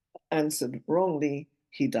 Answered wrongly,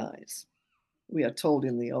 he dies. We are told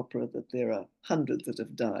in the opera that there are hundreds that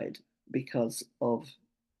have died because of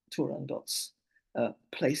Turandot's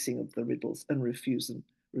placing of the riddles and refusing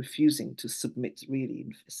to submit really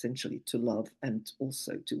essentially to love and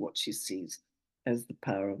also to what she sees as the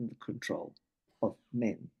power and the control of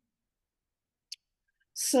men.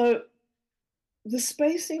 So the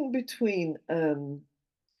spacing between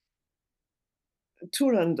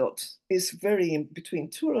Turandot is between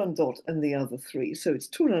Turandot and the other three. So it's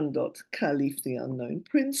Turandot, Caliph, the unknown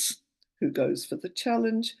prince, who goes for the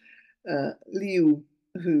challenge, Liu,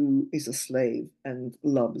 who is a slave and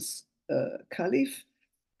loves Caliph,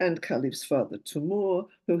 and Caliph's father, Timur,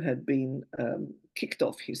 who had been kicked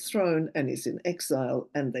off his throne and is in exile,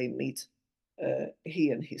 and they meet,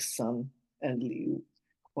 he and his son and Liu,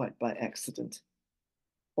 quite by accident,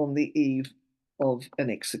 on the eve of an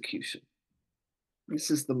execution. This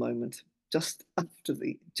is the moment just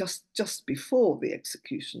before the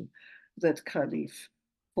execution that Caliph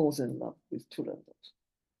falls in love with Turandot.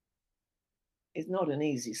 It's not an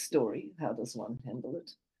easy story. How does one handle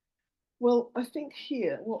it? Well, I think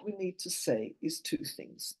here what we need to say is two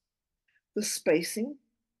things. The spacing,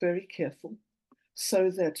 very careful, so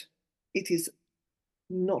that it is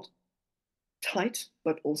not tight,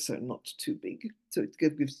 but also not too big. So it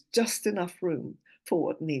gives just enough room for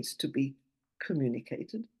what needs to be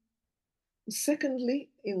communicated. Secondly,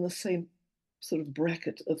 in the same sort of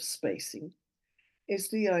bracket of spacing, is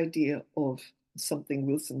the idea of something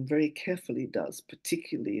Wilson very carefully does,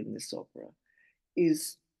 particularly in this opera,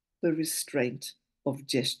 is the restraint of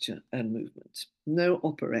gesture and movement. No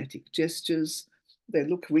operatic gestures, They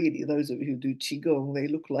look really, those of you who do Qigong, they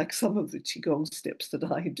look like some of the Qigong steps that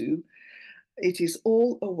I do. It is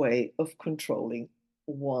all a way of controlling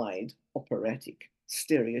wide, operatic,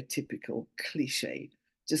 stereotypical, cliche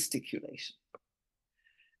gesticulation.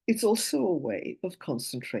 It's also a way of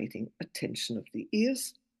concentrating attention of the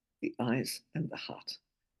ears, the eyes, and the heart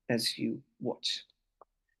as you watch.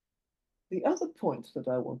 The other point that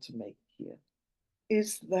I want to make here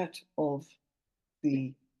is that of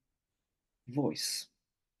the voice.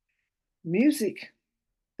 Music,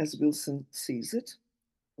 as Wilson sees it,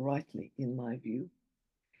 rightly in my view,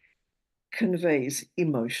 conveys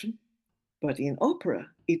emotion, but in opera,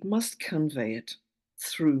 it must convey it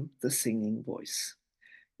through the singing voice.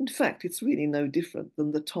 In fact, it's really no different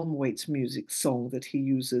than the Tom Waits music song that he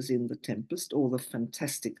uses in The Tempest, or the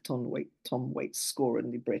fantastic Tom Waits score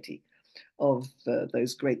and libretti of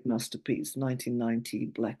those great masterpieces, 1990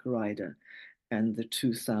 Black Rider and the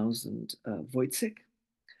 2000 Wojciech.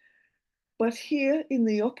 But here in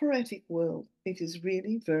the operatic world, it is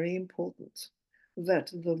really very important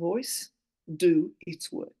that the voice do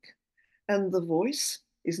its work. And the voice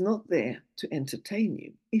is not there to entertain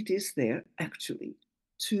you. It is there actually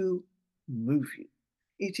to move you.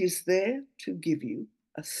 It is there to give you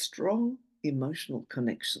a strong emotional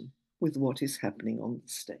connection with what is happening on the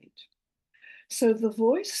stage. So the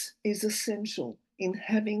voice is essential in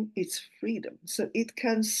having its freedom, so it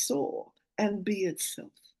can soar and be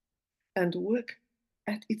itself and work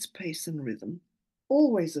at its pace and rhythm,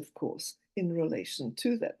 always, of course, in relation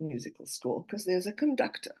to that musical score, because there's a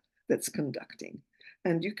conductor that's conducting,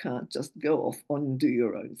 and you can't just go off and do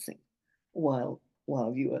your own thing while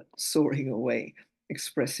you are soaring away,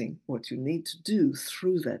 expressing what you need to do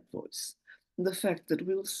through that voice. And the fact that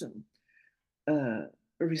Wilson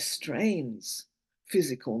restrains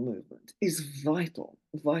physical movement is vital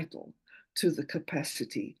to the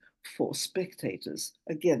capacity for spectators.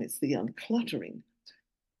 Again, it's the uncluttering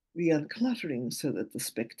so that the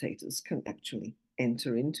spectators can actually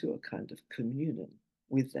enter into a kind of communion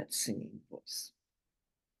with that singing voice.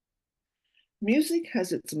 Music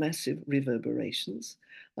has its massive reverberations.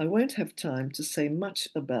 I won't have time to say much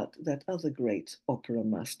about that other great opera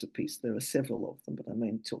masterpiece. There are several of them, but I'm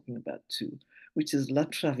only talking about two, which is La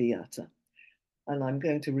Traviata. And I'm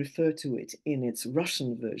going to refer to it in its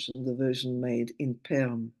Russian version, the version made in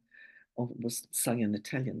Perm. It was sung in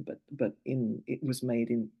Italian, but it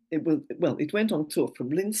went on tour from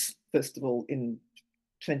Linz, first of all, in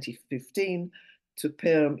 2015, to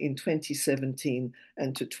Perm in 2017,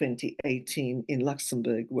 and to 2018 in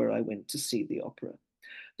Luxembourg, where I went to see the opera.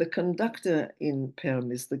 The conductor in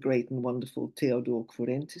Perm is the great and wonderful Theodor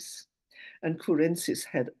Kurentis, and Kurentis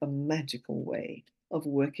had a magical way of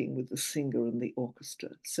working with the singer and the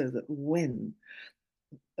orchestra, so that when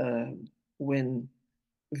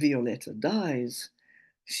Violetta dies,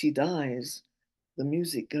 the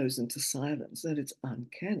music goes into silence, and it's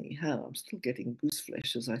uncanny how, I'm still getting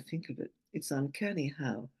gooseflesh as I think of it, it's uncanny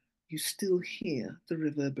how you still hear the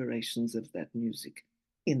reverberations of that music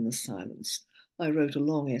in the silence. I wrote a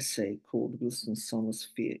long essay called Wilson's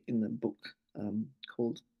Sonosphere in the book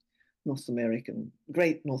called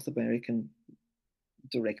Great North American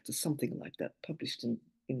Director, something like that, published in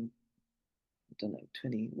I don't know,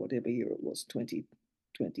 whatever year it was,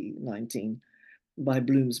 2019, by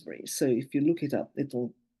Bloomsbury. So if you look it up,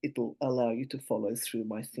 it'll allow you to follow through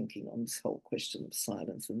my thinking on this whole question of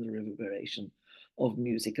silence and the reverberation of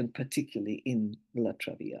music, and particularly in La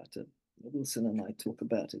Traviata. Wilson and I talk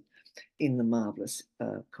about it in the marvelous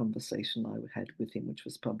conversation I had with him, which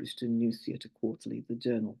was published in New Theatre Quarterly, the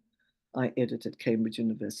journal I edited at Cambridge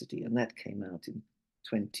University, and that came out in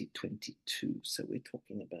 2022. So we're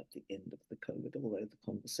talking about the end of the COVID, although the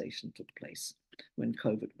conversation took place when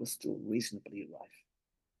COVID was still reasonably rife.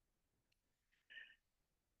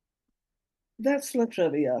 That's La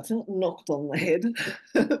Traviata, knocked on the head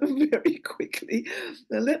very quickly.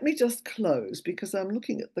 Now let me just close, because I'm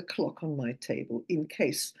looking at the clock on my table in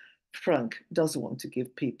case Frank does want to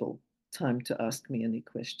give people time to ask me any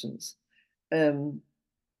questions.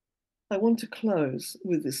 I want to close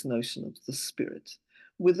with this notion of the spirit,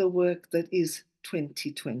 with a work that is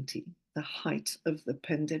 2020, the height of the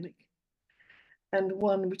pandemic, and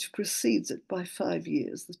one which precedes it by 5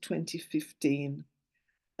 years, the 2015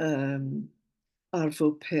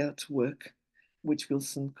 Arvo Pärt work, which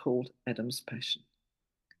Wilson called Adam's Passion.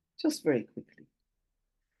 Just very quickly.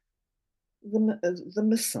 The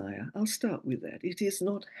Messiah, I'll start with that. It is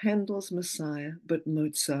not Handel's Messiah, but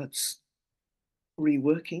Mozart's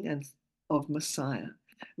reworking of Messiah,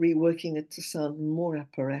 reworking it to sound more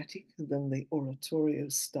operatic than the oratorio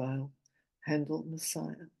style Handel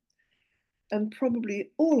Messiah. And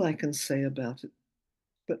probably all I can say about it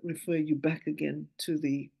but refer you back again to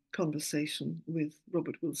the conversation with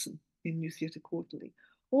Robert Wilson in New Theatre Quarterly.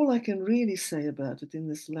 All I can really say about it in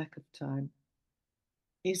this lack of time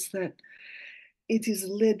is that it is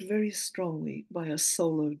led very strongly by a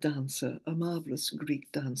solo dancer, a marvelous Greek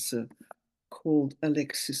dancer called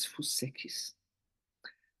Alexis Foussekis.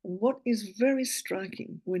 And what is very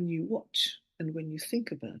striking when you watch and when you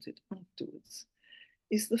think about it afterwards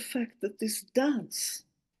is the fact that this dance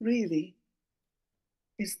really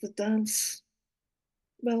is the dance,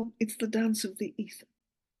 well, it's the dance of the ether.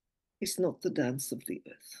 It's not the dance of the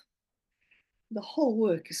earth. The whole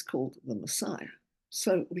work is called The Messiah,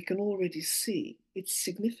 so we can already see its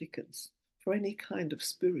significance for any kind of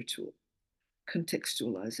spiritual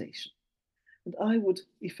contextualization. And I would,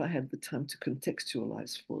 if I had the time to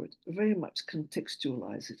contextualize for it, very much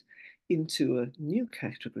contextualize it into a new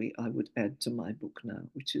category I would add to my book now,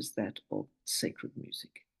 which is that of sacred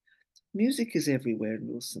music. Music is everywhere in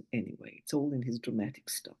Wilson anyway. It's all in his dramatic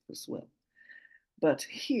stuff as well. But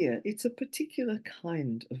here, it's a particular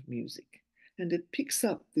kind of music, and it picks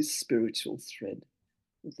up this spiritual thread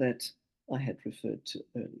that I had referred to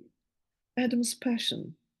earlier. Adam's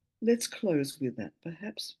Passion, let's close with that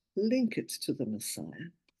perhaps. Link it to the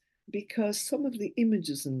Messiah, because some of the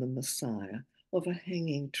images in the Messiah of a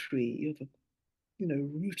hanging tree, of a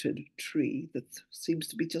rooted tree that seems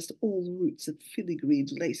to be just all roots, that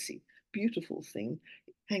filigreed, lacy, beautiful thing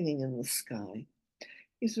hanging in the sky,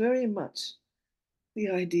 is very much the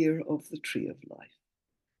idea of the tree of life.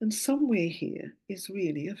 And somewhere here is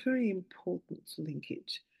really a very important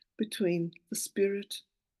linkage between the spirit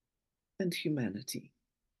and humanity.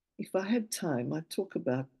 If I had time, I'd talk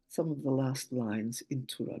about some of the last lines in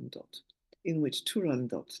Turandot, in which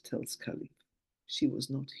Turandot tells Khalif she was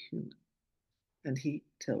not human. And he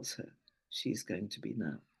tells her she's going to be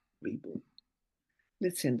now reborn.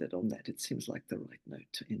 Let's end it on that. It seems like the right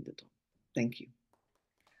note to end it on. Thank you.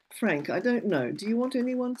 Frank, I don't know. Do you want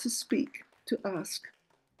anyone to speak, to ask?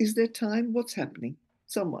 Is there time? What's happening?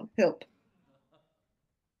 Someone, help.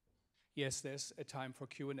 Yes, there's a time for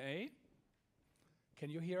Q&A. Can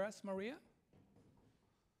you hear us, Maria?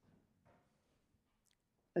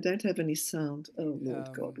 I don't have any sound. Oh, Lord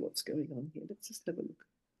God, what's going on here? Let's just have a look.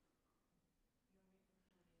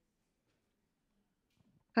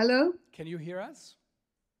 Hello? Can you hear us?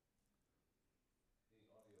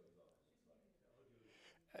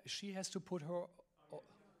 She has to put her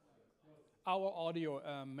our audio.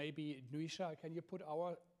 Maybe Nuisha, can you put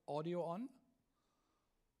our audio on?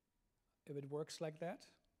 If it works like that.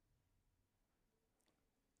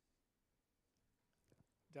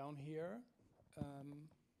 Down here,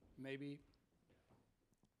 maybe.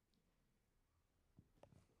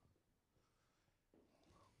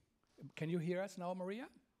 Can you hear us now, Maria?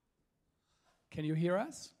 Can you hear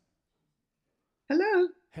us? Hello?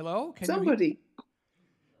 Hello? Can somebody?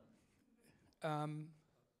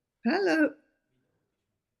 Hello?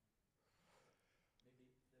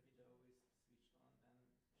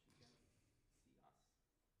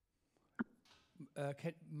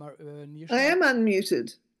 Nisha? I am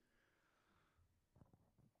unmuted.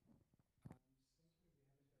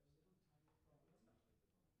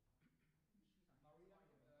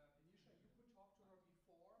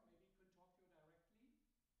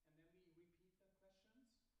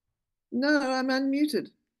 No, I'm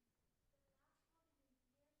unmuted.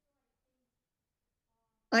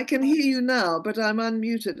 I can hear you now, but I'm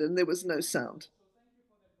unmuted and there was no sound. So thank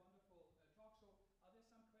you for that wonderful talk. So are there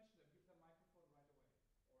some questions? I'll give the microphone right away or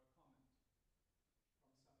a comment from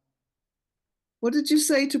someone. What did you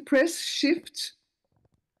say to press? Shift?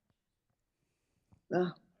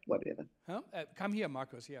 Ah, whatever. Huh? Come here,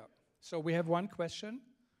 Markus, yeah. So we have one question.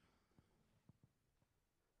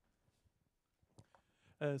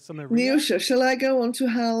 So Maria, Niusha, shall I go on to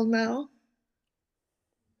Hal now?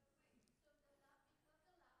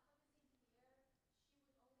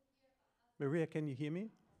 Maria, can you hear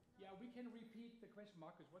me? Yeah, we can repeat the question.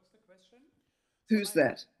 Markus, what's the question? Who's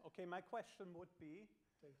that? Okay, my question would be...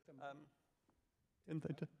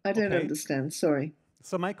 I don't understand, sorry.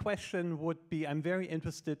 So my question would be, I'm very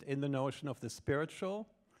interested in the notion of the spiritual.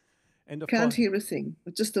 And of Can't course, hear a thing,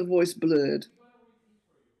 just a voice blurred.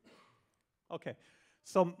 okay,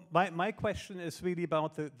 so my question is really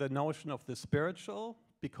about the notion of the spiritual,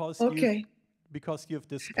 because you've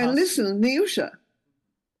discussed... And listen, Niusha,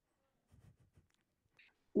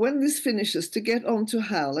 when this finishes, to get on to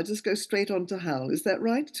Hal, I just go straight on to Hal. Is that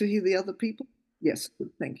right, to hear the other people? Yes, good,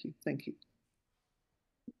 thank you, thank you.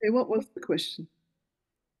 Okay, what was the question?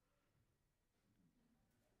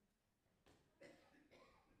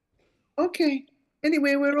 Okay.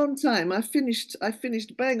 Anyway, we're on time. I finished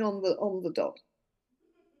bang on the dot.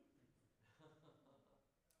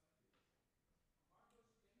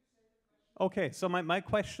 Okay, so my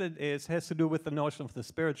question has to do with the notion of the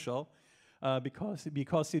spiritual,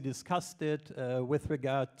 because you discussed it with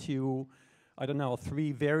regard to, I don't know,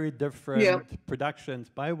 3 very different productions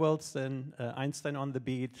by Wilson, Einstein on the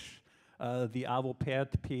Beach, the Arvo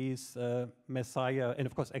Pärt piece, Messiah, and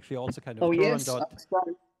of course actually also kind of Turandot. Yes,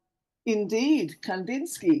 indeed,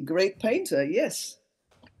 Kandinsky, great painter, yes.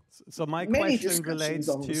 So my question relates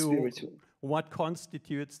to what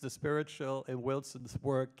constitutes the spiritual in Wilson's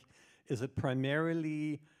work. Is it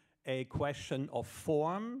primarily a question of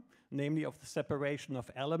form, namely of the separation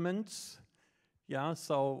of elements? Yeah,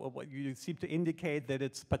 so what you seem to indicate that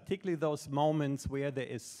it's particularly those moments where there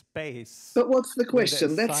is space. But what's the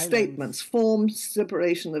question? That's statements, form,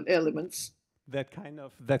 separation of elements. That kind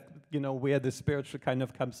of, where the spiritual kind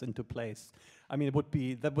of comes into place. I mean, it would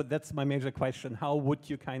be, that's my major question. How would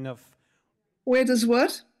you kind of... Where does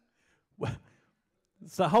what?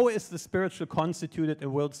 So how is the spiritual constituted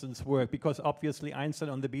in Wilson's work? Because obviously Einstein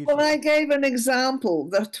on the Beach... Well, I gave an example,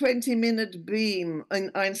 the 20-minute beam in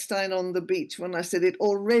Einstein on the Beach, when I said it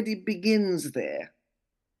already begins there.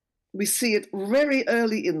 We see it very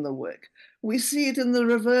early in the work. We see it in the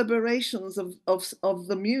reverberations of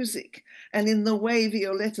the music and in the way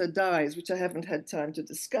Violetta dies, which I haven't had time to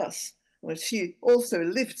discuss, where she also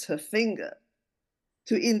lifts her finger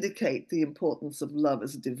to indicate the importance of love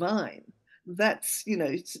as divine. That's,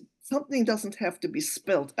 something doesn't have to be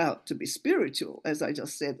spelt out to be spiritual, as I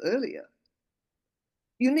just said earlier.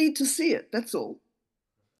 You need to see it, that's all.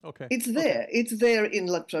 Okay. It's there. Okay. It's there in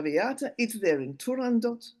La Traviata. It's there in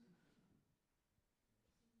Turandot.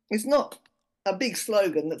 It's not a big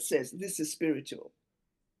slogan that says, this is spiritual.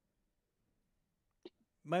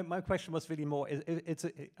 My question was really more,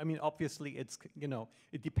 obviously it's,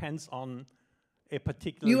 it depends on a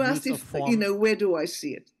particular You asked use if, of form. Where do I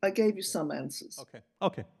see it? I gave you some answers. Okay.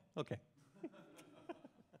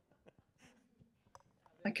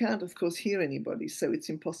 I can't, of course, hear anybody, so it's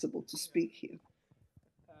impossible to speak here.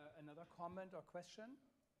 Another comment or question?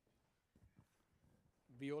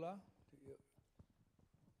 Viola?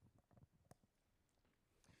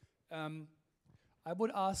 I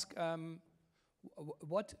would ask,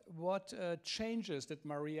 what changes did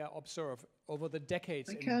Maria observe over the decades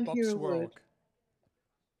in Bob's work?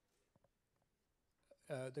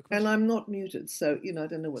 And I'm not muted, so I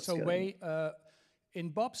don't know what's going on. In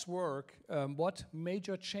Bob's work, what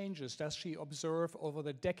major changes does she observe over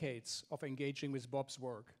the decades of engaging with Bob's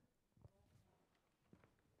work?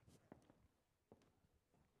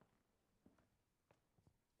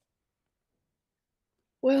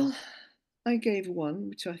 Well, I gave one,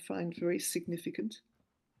 which I find very significant,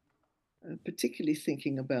 particularly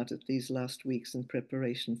thinking about it these last weeks in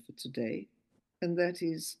preparation for today, and that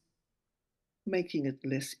is making it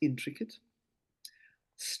less intricate,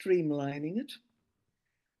 streamlining it.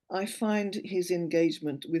 I find his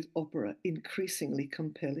engagement with opera increasingly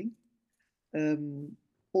compelling.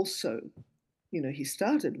 Also, he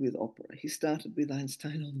started with opera. He started with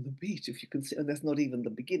Einstein on the Beach, if you can see, and that's not even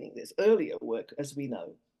the beginning. There's earlier work, as we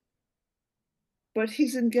know. But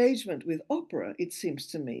his engagement with opera, it seems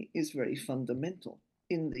to me, is very fundamental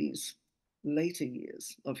in these later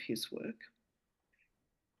years of his work.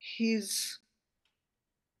 His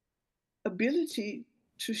ability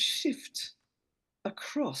to shift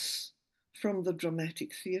across from the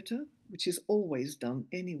dramatic theatre, which is always done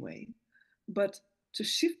anyway, but to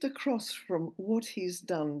shift across from what he's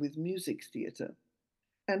done with music theatre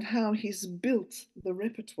and how he's built the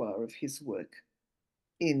repertoire of his work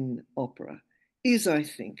in opera is, I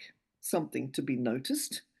think, something to be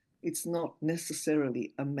noticed. It's not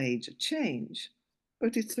necessarily a major change,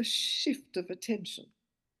 but it's a shift of attention.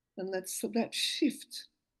 And that shift,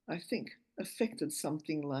 I think, affected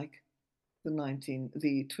something like the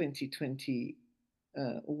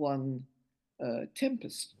 2021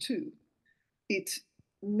 Tempest too. It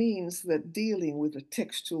means that dealing with a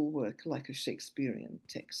textual work like a Shakespearean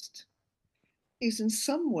text is in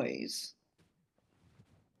some ways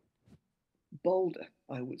bolder,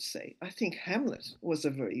 I would say. I think Hamlet was a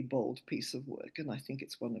very bold piece of work, and I think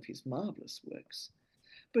it's one of his marvelous works.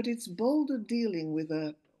 But it's bolder dealing with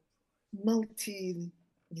a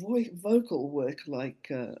multi-vocal work like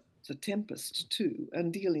The Tempest too,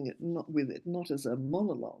 and dealing with it not as a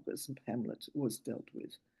monologue as Hamlet was dealt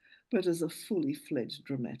with, but as a fully fledged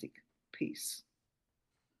dramatic piece.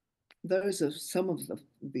 Those are some of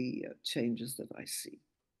the changes that I see.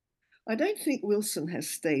 I don't think Wilson has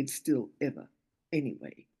stayed still ever,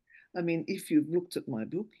 anyway. I mean, if you've looked at my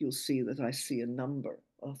book, you'll see that I see a number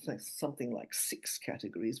of something like 6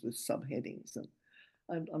 categories with subheadings,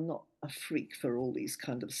 and I'm not a freak for all these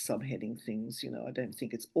kind of subheading things. I don't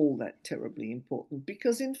think it's all that terribly important,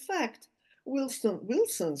 because in fact,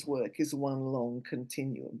 Wilson's work is one long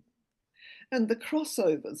continuum, and the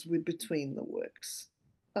crossovers between the works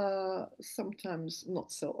are sometimes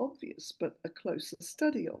not so obvious, but a closer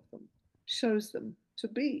study of them shows them to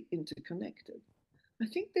be interconnected. I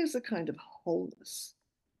think there's a kind of wholeness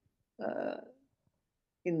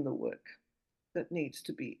in the work that needs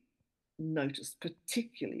to be noticed,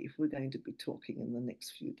 particularly if we're going to be talking in the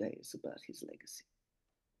next few days about his legacy.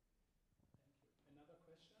 Another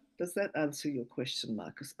question? Does that answer your question,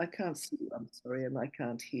 Markus? I can't see you, I'm sorry, and I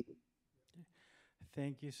can't hear you.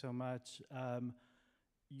 Thank you so much.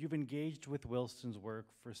 You've engaged with Wilson's work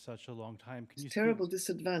for such a long time. It's a terrible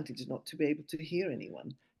disadvantage not to be able to hear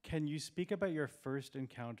anyone. Can you speak about your first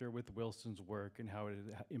encounter with Wilson's work and how it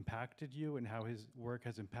impacted you and how his work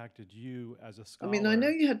has impacted you as a scholar? I mean, I know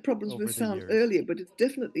you had problems with sound earlier, but it's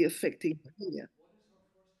definitely affecting here.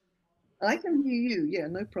 I can hear you, yeah,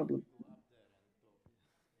 no problem.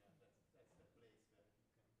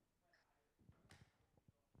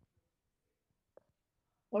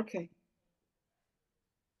 Okay.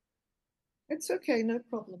 It's okay, no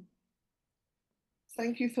problem.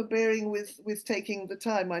 Thank you for bearing with taking the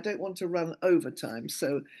time. I don't want to run over time,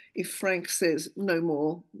 so if Frank says no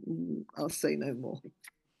more, I'll say no more.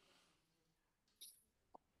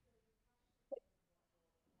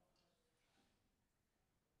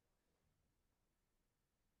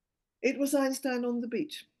 It was Einstein on the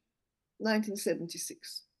Beach,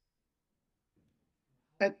 1976,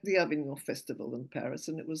 at the Avignon Festival in Paris,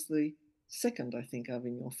 and it was the second, I think,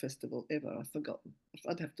 Avignon Festival ever. I've forgotten.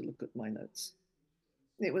 I'd have to look at my notes.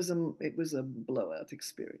 It was a blowout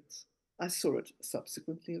experience. I saw it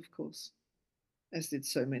subsequently, of course, as did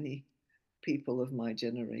so many people of my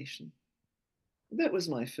generation. That was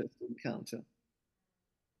my first encounter.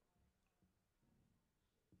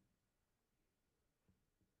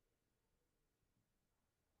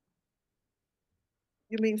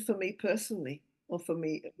 You mean for me personally, or for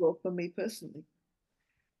me? Well, for me personally.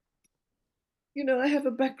 You know, I have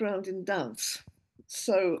a background in dance,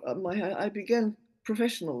 so I began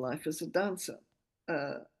professional life as a dancer.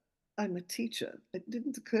 I'm a teacher. It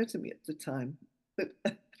didn't occur to me at the time that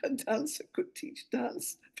a dancer could teach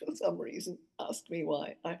dance for some reason. Ask me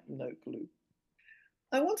why, I have no clue.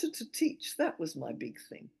 I wanted to teach, that was my big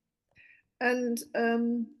thing. And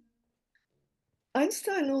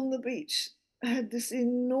Einstein on the Beach had this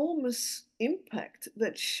enormous impact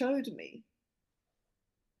that showed me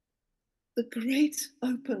the great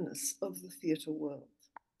openness of the theatre world,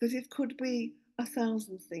 that it could be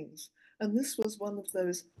 1,000 things. And this was one of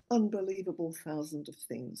those unbelievable 1,000 of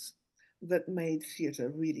things that made theatre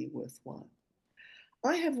really worthwhile.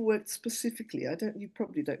 I have worked specifically, you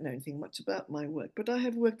probably don't know anything much about my work, but I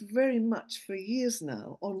have worked very much for years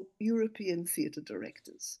now on European theatre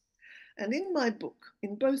directors. And in my book,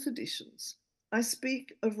 in both editions, I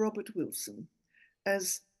speak of Robert Wilson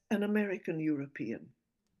as an American European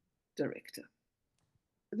director.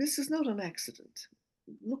 This is not an accident.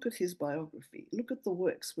 Look at his biography. Look at the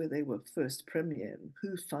works where they were first premiered, and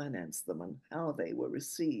who financed them, and how they were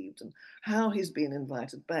received, and how he's been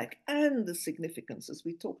invited back, and the significance, as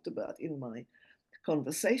we talked about in my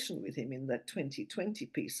conversation with him in that 2020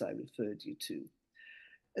 piece I referred you to.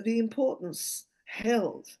 The importance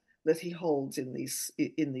held that he holds in these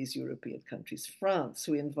European countries. France,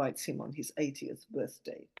 who invites him on his 80th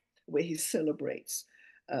birthday, where he celebrates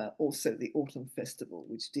also the Autumn Festival,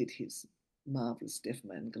 which did his marvelous Deaf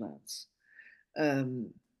Man Glance.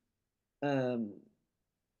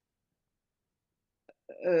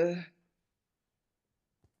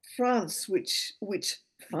 France, which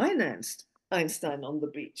financed Einstein on the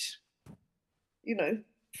Beach. You know,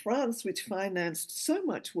 France, which financed so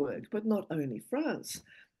much work, but not only France,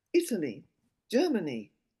 Italy,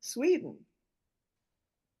 Germany, Sweden.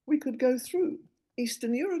 We could go through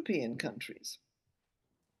Eastern European countries.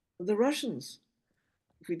 The Russians,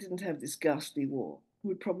 if we didn't have this ghastly war,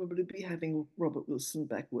 would probably be having Robert Wilson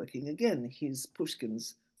back working again. His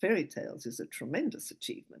Pushkin's Fairy Tales is a tremendous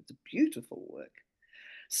achievement, a beautiful work.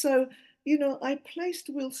 So, you know, I placed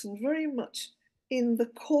Wilson very much in the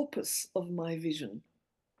corpus of my vision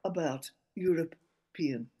about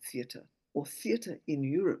European theatre, or theatre in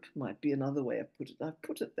Europe might be another way of put it. I've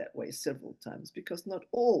put it that way several times because not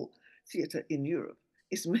all theatre in Europe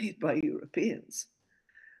is made by Europeans.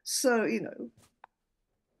 So, you know,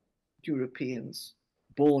 Europeans,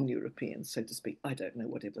 born Europeans, so to speak. I don't know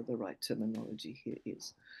whatever the right terminology here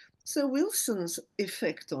is. So Wilson's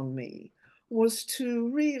effect on me was to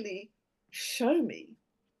really show me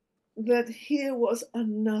that here was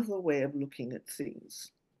another way of looking at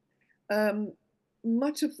things.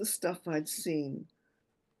 Much of the stuff I'd seen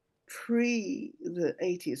pre the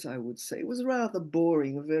 80s, I would say, was rather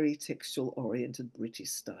boring, very textual-oriented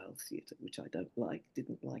British-style theatre, which I don't like,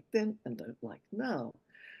 didn't like then, and don't like now.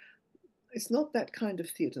 It's not that kind of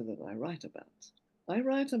theatre that I write about. I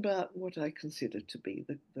write about what I consider to be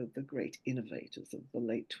the great innovators of the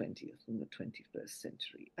late 20th and the 21st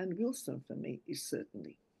century. And Wilson, for me, is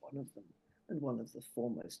certainly one of them, and one of the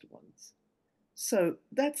foremost ones. So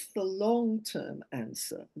that's the long-term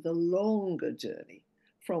answer, the longer journey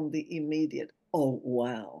from the immediate, oh,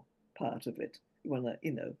 wow, part of it when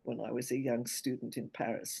I was a young student in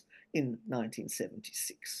Paris in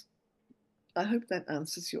 1976. I hope that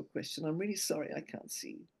answers your question. I'm really sorry I can't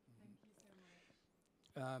see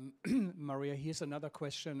you. Maria, here's another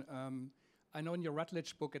question. I know in your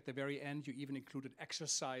Routledge book at the very end, you even included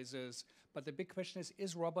exercises, but the big question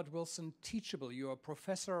is Robert Wilson teachable? You're a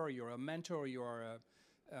professor, you're a mentor, you're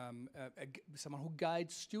someone who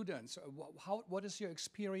guides students. What is your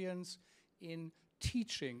experience in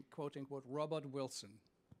teaching, quote unquote, Robert Wilson?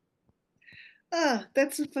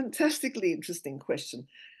 That's a fantastically interesting question.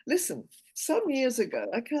 Listen, some years ago,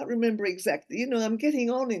 I can't remember exactly, I'm getting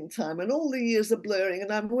on in time and all the years are blurring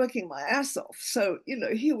and I'm working my ass off. So,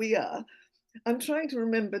 here we are. I'm trying to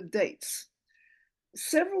remember dates.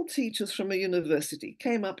 Several teachers from a university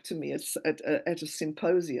came up to me at a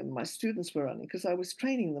symposium my students were running because I was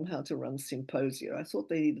training them how to run symposia. I thought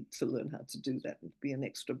they needed to learn how to do that and be an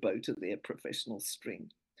extra bow to their professional string.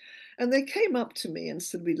 And they came up to me and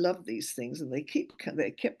said, we love these things. And they kept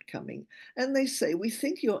coming. And they say, we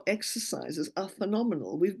think your exercises are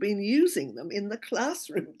phenomenal. We've been using them in the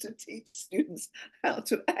classroom to teach students how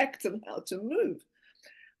to act and how to move.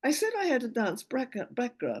 I said I had a dance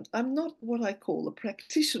background. I'm not what I call a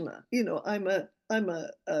practitioner. I'm a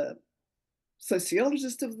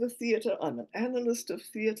sociologist of the theatre. I'm an analyst of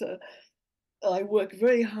theatre. I work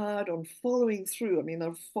very hard on following through. I mean,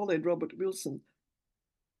 I've followed Robert Wilson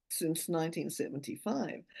since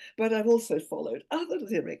 1975, but I've also followed other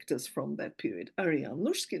directors from that period. Ariane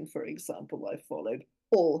Nushkin, for example, I followed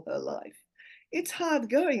all her life. It's hard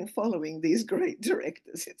going following these great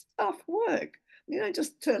directors. It's tough work.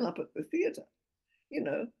 Just turn up at the theatre,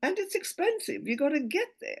 and it's expensive. You got to get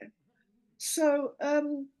there. So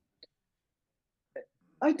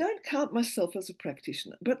I don't count myself as a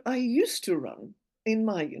practitioner, but I used to run in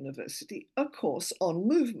my university a course on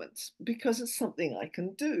movements because it's something I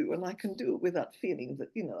can do, and I can do it without feeling that,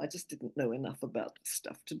 I just didn't know enough about the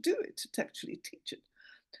stuff to do it, to actually teach it.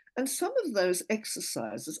 And some of those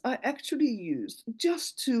exercises I actually used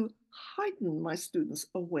just to heighten my students'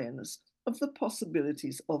 awareness of the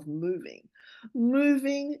possibilities of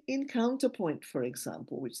moving in counterpoint, for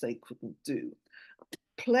example, which they couldn't do,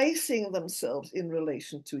 placing themselves in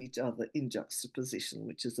relation to each other in juxtaposition,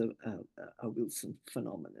 which is a Wilson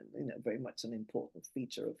phenomenon, very much an important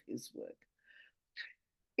feature of his work.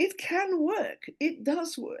 It can work, it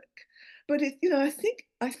does work, but I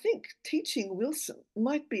think teaching Wilson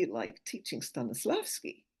might be like teaching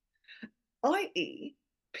Stanislavski, i.e.,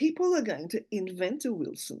 people are going to invent a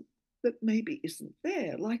Wilson that maybe isn't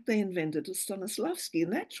there, like they invented a Stanislavski, a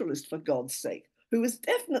naturalist, for God's sake, who was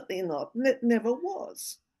definitely not, never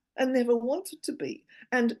was, and never wanted to be,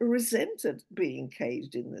 and resented being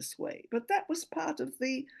caged in this way. But that was part of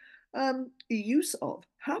the use of.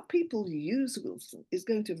 How people use Wilson is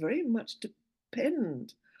going to very much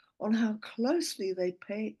depend on how closely they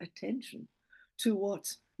pay attention to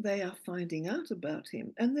what they are finding out about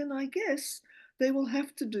him. And then I guess they will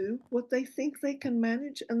have to do what they think they can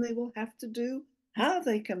manage, and they will have to do how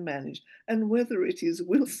they can manage. And whether it is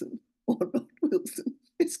Wilson or not Wilson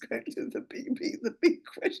is going to be the big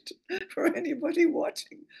question for anybody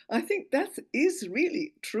watching. I think that is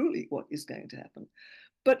really, truly what is going to happen.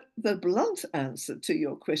 But the blunt answer to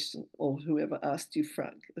your question, or whoever asked you,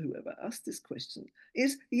 Frank, whoever asked this question,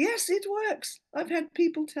 is yes, it works. I've had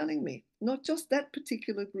people telling me, not just that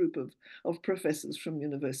particular group of professors from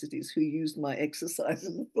universities who used my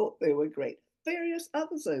exercises and thought they were great. Various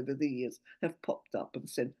others over the years have popped up and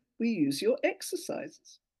said, we use your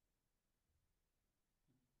exercises.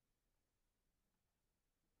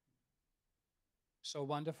 So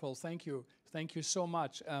wonderful. Thank you. Thank you so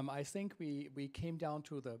much. I think we came down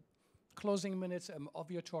to the closing minutes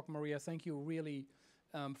of your talk, Maria. Thank you really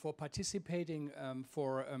for participating,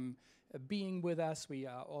 for being with us. We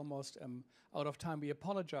are almost out of time. We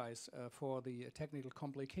apologize for the technical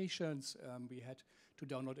complications. We had to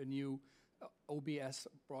download a new OBS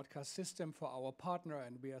broadcast system for our partner,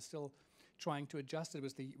 and we are still trying to adjust it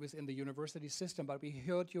within the university system, but we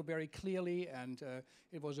heard you very clearly, and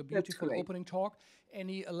it was a beautiful opening talk.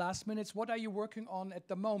 Any last minutes? What are you working on at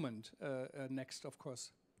the moment? Next, of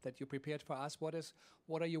course. that you prepared for us.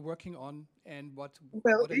 What are you working on, and what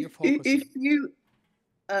Well, are your focuses? if you,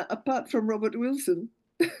 apart from Robert Wilson,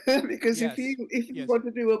 because Yes, if you yes. want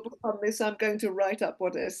to do a book on this, I'm going to write up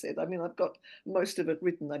what I said. I mean, I've got most of it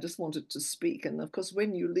written. I just wanted to speak. And of course,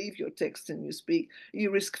 when you leave your text and you speak,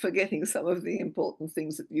 you risk forgetting some of the important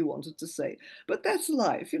things that you wanted to say. But that's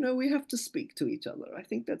life. You know, we have to speak to each other. I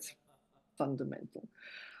think that's fundamental.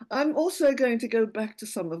 I'm also going to go back to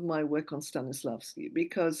some of my work on Stanislavski,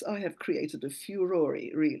 because I have created a furore,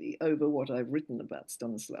 really, over what I've written about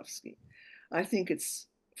Stanislavski. I think it's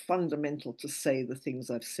fundamental to say the things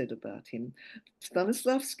I've said about him.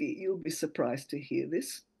 Stanislavski, you'll be surprised to hear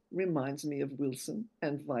this, reminds me of Wilson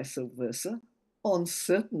and vice versa on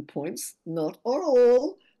certain points, not on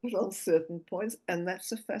all, but on certain points, and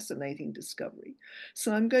that's a fascinating discovery.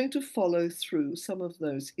 So I'm going to follow through some of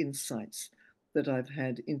those insights that I've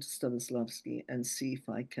had into Stanislavski and see if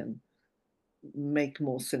I can make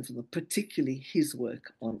more sense of them, particularly his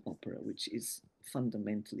work on opera, which is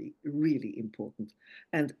fundamentally really important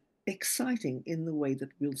and exciting in the way that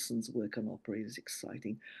Wilson's work on opera is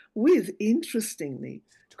exciting, with, interestingly,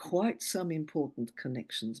 quite some important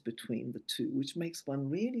connections between the two, which makes one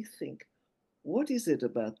really think, what is it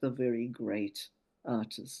about the very great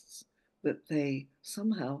artists that they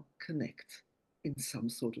somehow connect in some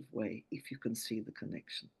sort of way, if you can see the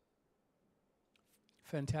connection?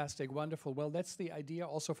 Fantastic, wonderful. Well, that's the idea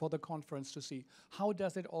also for the conference, to see how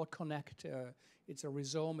does it all connect. It's a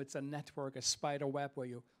rhizome, it's a network, a spider web where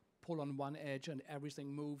you pull on one edge and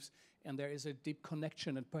everything moves, and there is a deep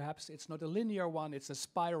connection. And perhaps it's not a linear one, it's a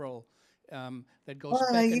spiral that goes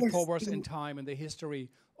back and forwards in time in the history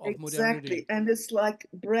of modernity. Exactly, and it's like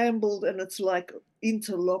brambled, and it's like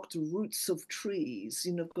interlocked roots of trees.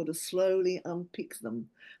 You know, you've got to slowly unpick them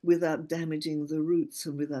without damaging the roots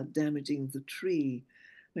and without damaging the tree.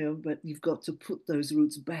 You know, but you've got to put those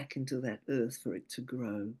roots back into that earth for it to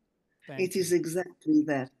grow. It is exactly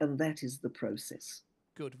that, and that is the process.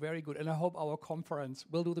 Good, very good. And I hope our conference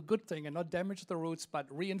will do the good thing and not damage the roots, but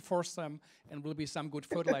reinforce them, and will be some good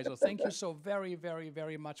fertilizer. Thank you so very, very,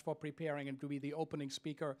 very much for preparing and to be the opening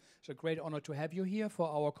speaker. It's a great honor to have you here for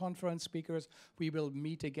our conference speakers. We will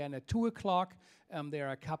meet again at 2 o'clock. There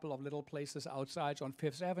are a couple of little places outside on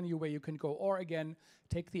 5th Avenue where you can go, or again,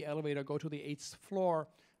 take the elevator, go to the 8th floor.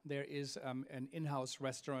 There is an in-house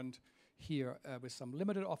restaurant here with some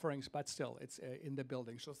limited offerings, but still, it's in the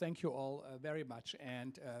building. So thank you all very much,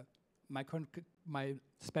 and my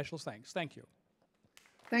special thanks. Thank you.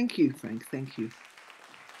 Thank you, Frank. Thank you.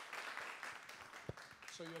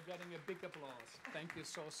 So you're getting a big applause. Thank you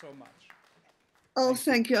so, so much. Oh,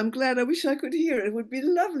 thank you. I'm glad. I wish I could hear it. It would be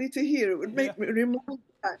lovely to hear. It would make me remind.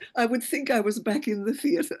 I would think I was back in the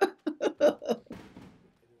theatre.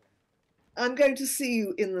 I'm going to see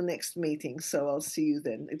you in the next meeting, so I'll see you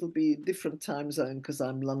then. It'll be a different time zone because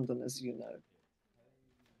I'm London, as you know.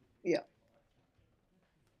 Yeah.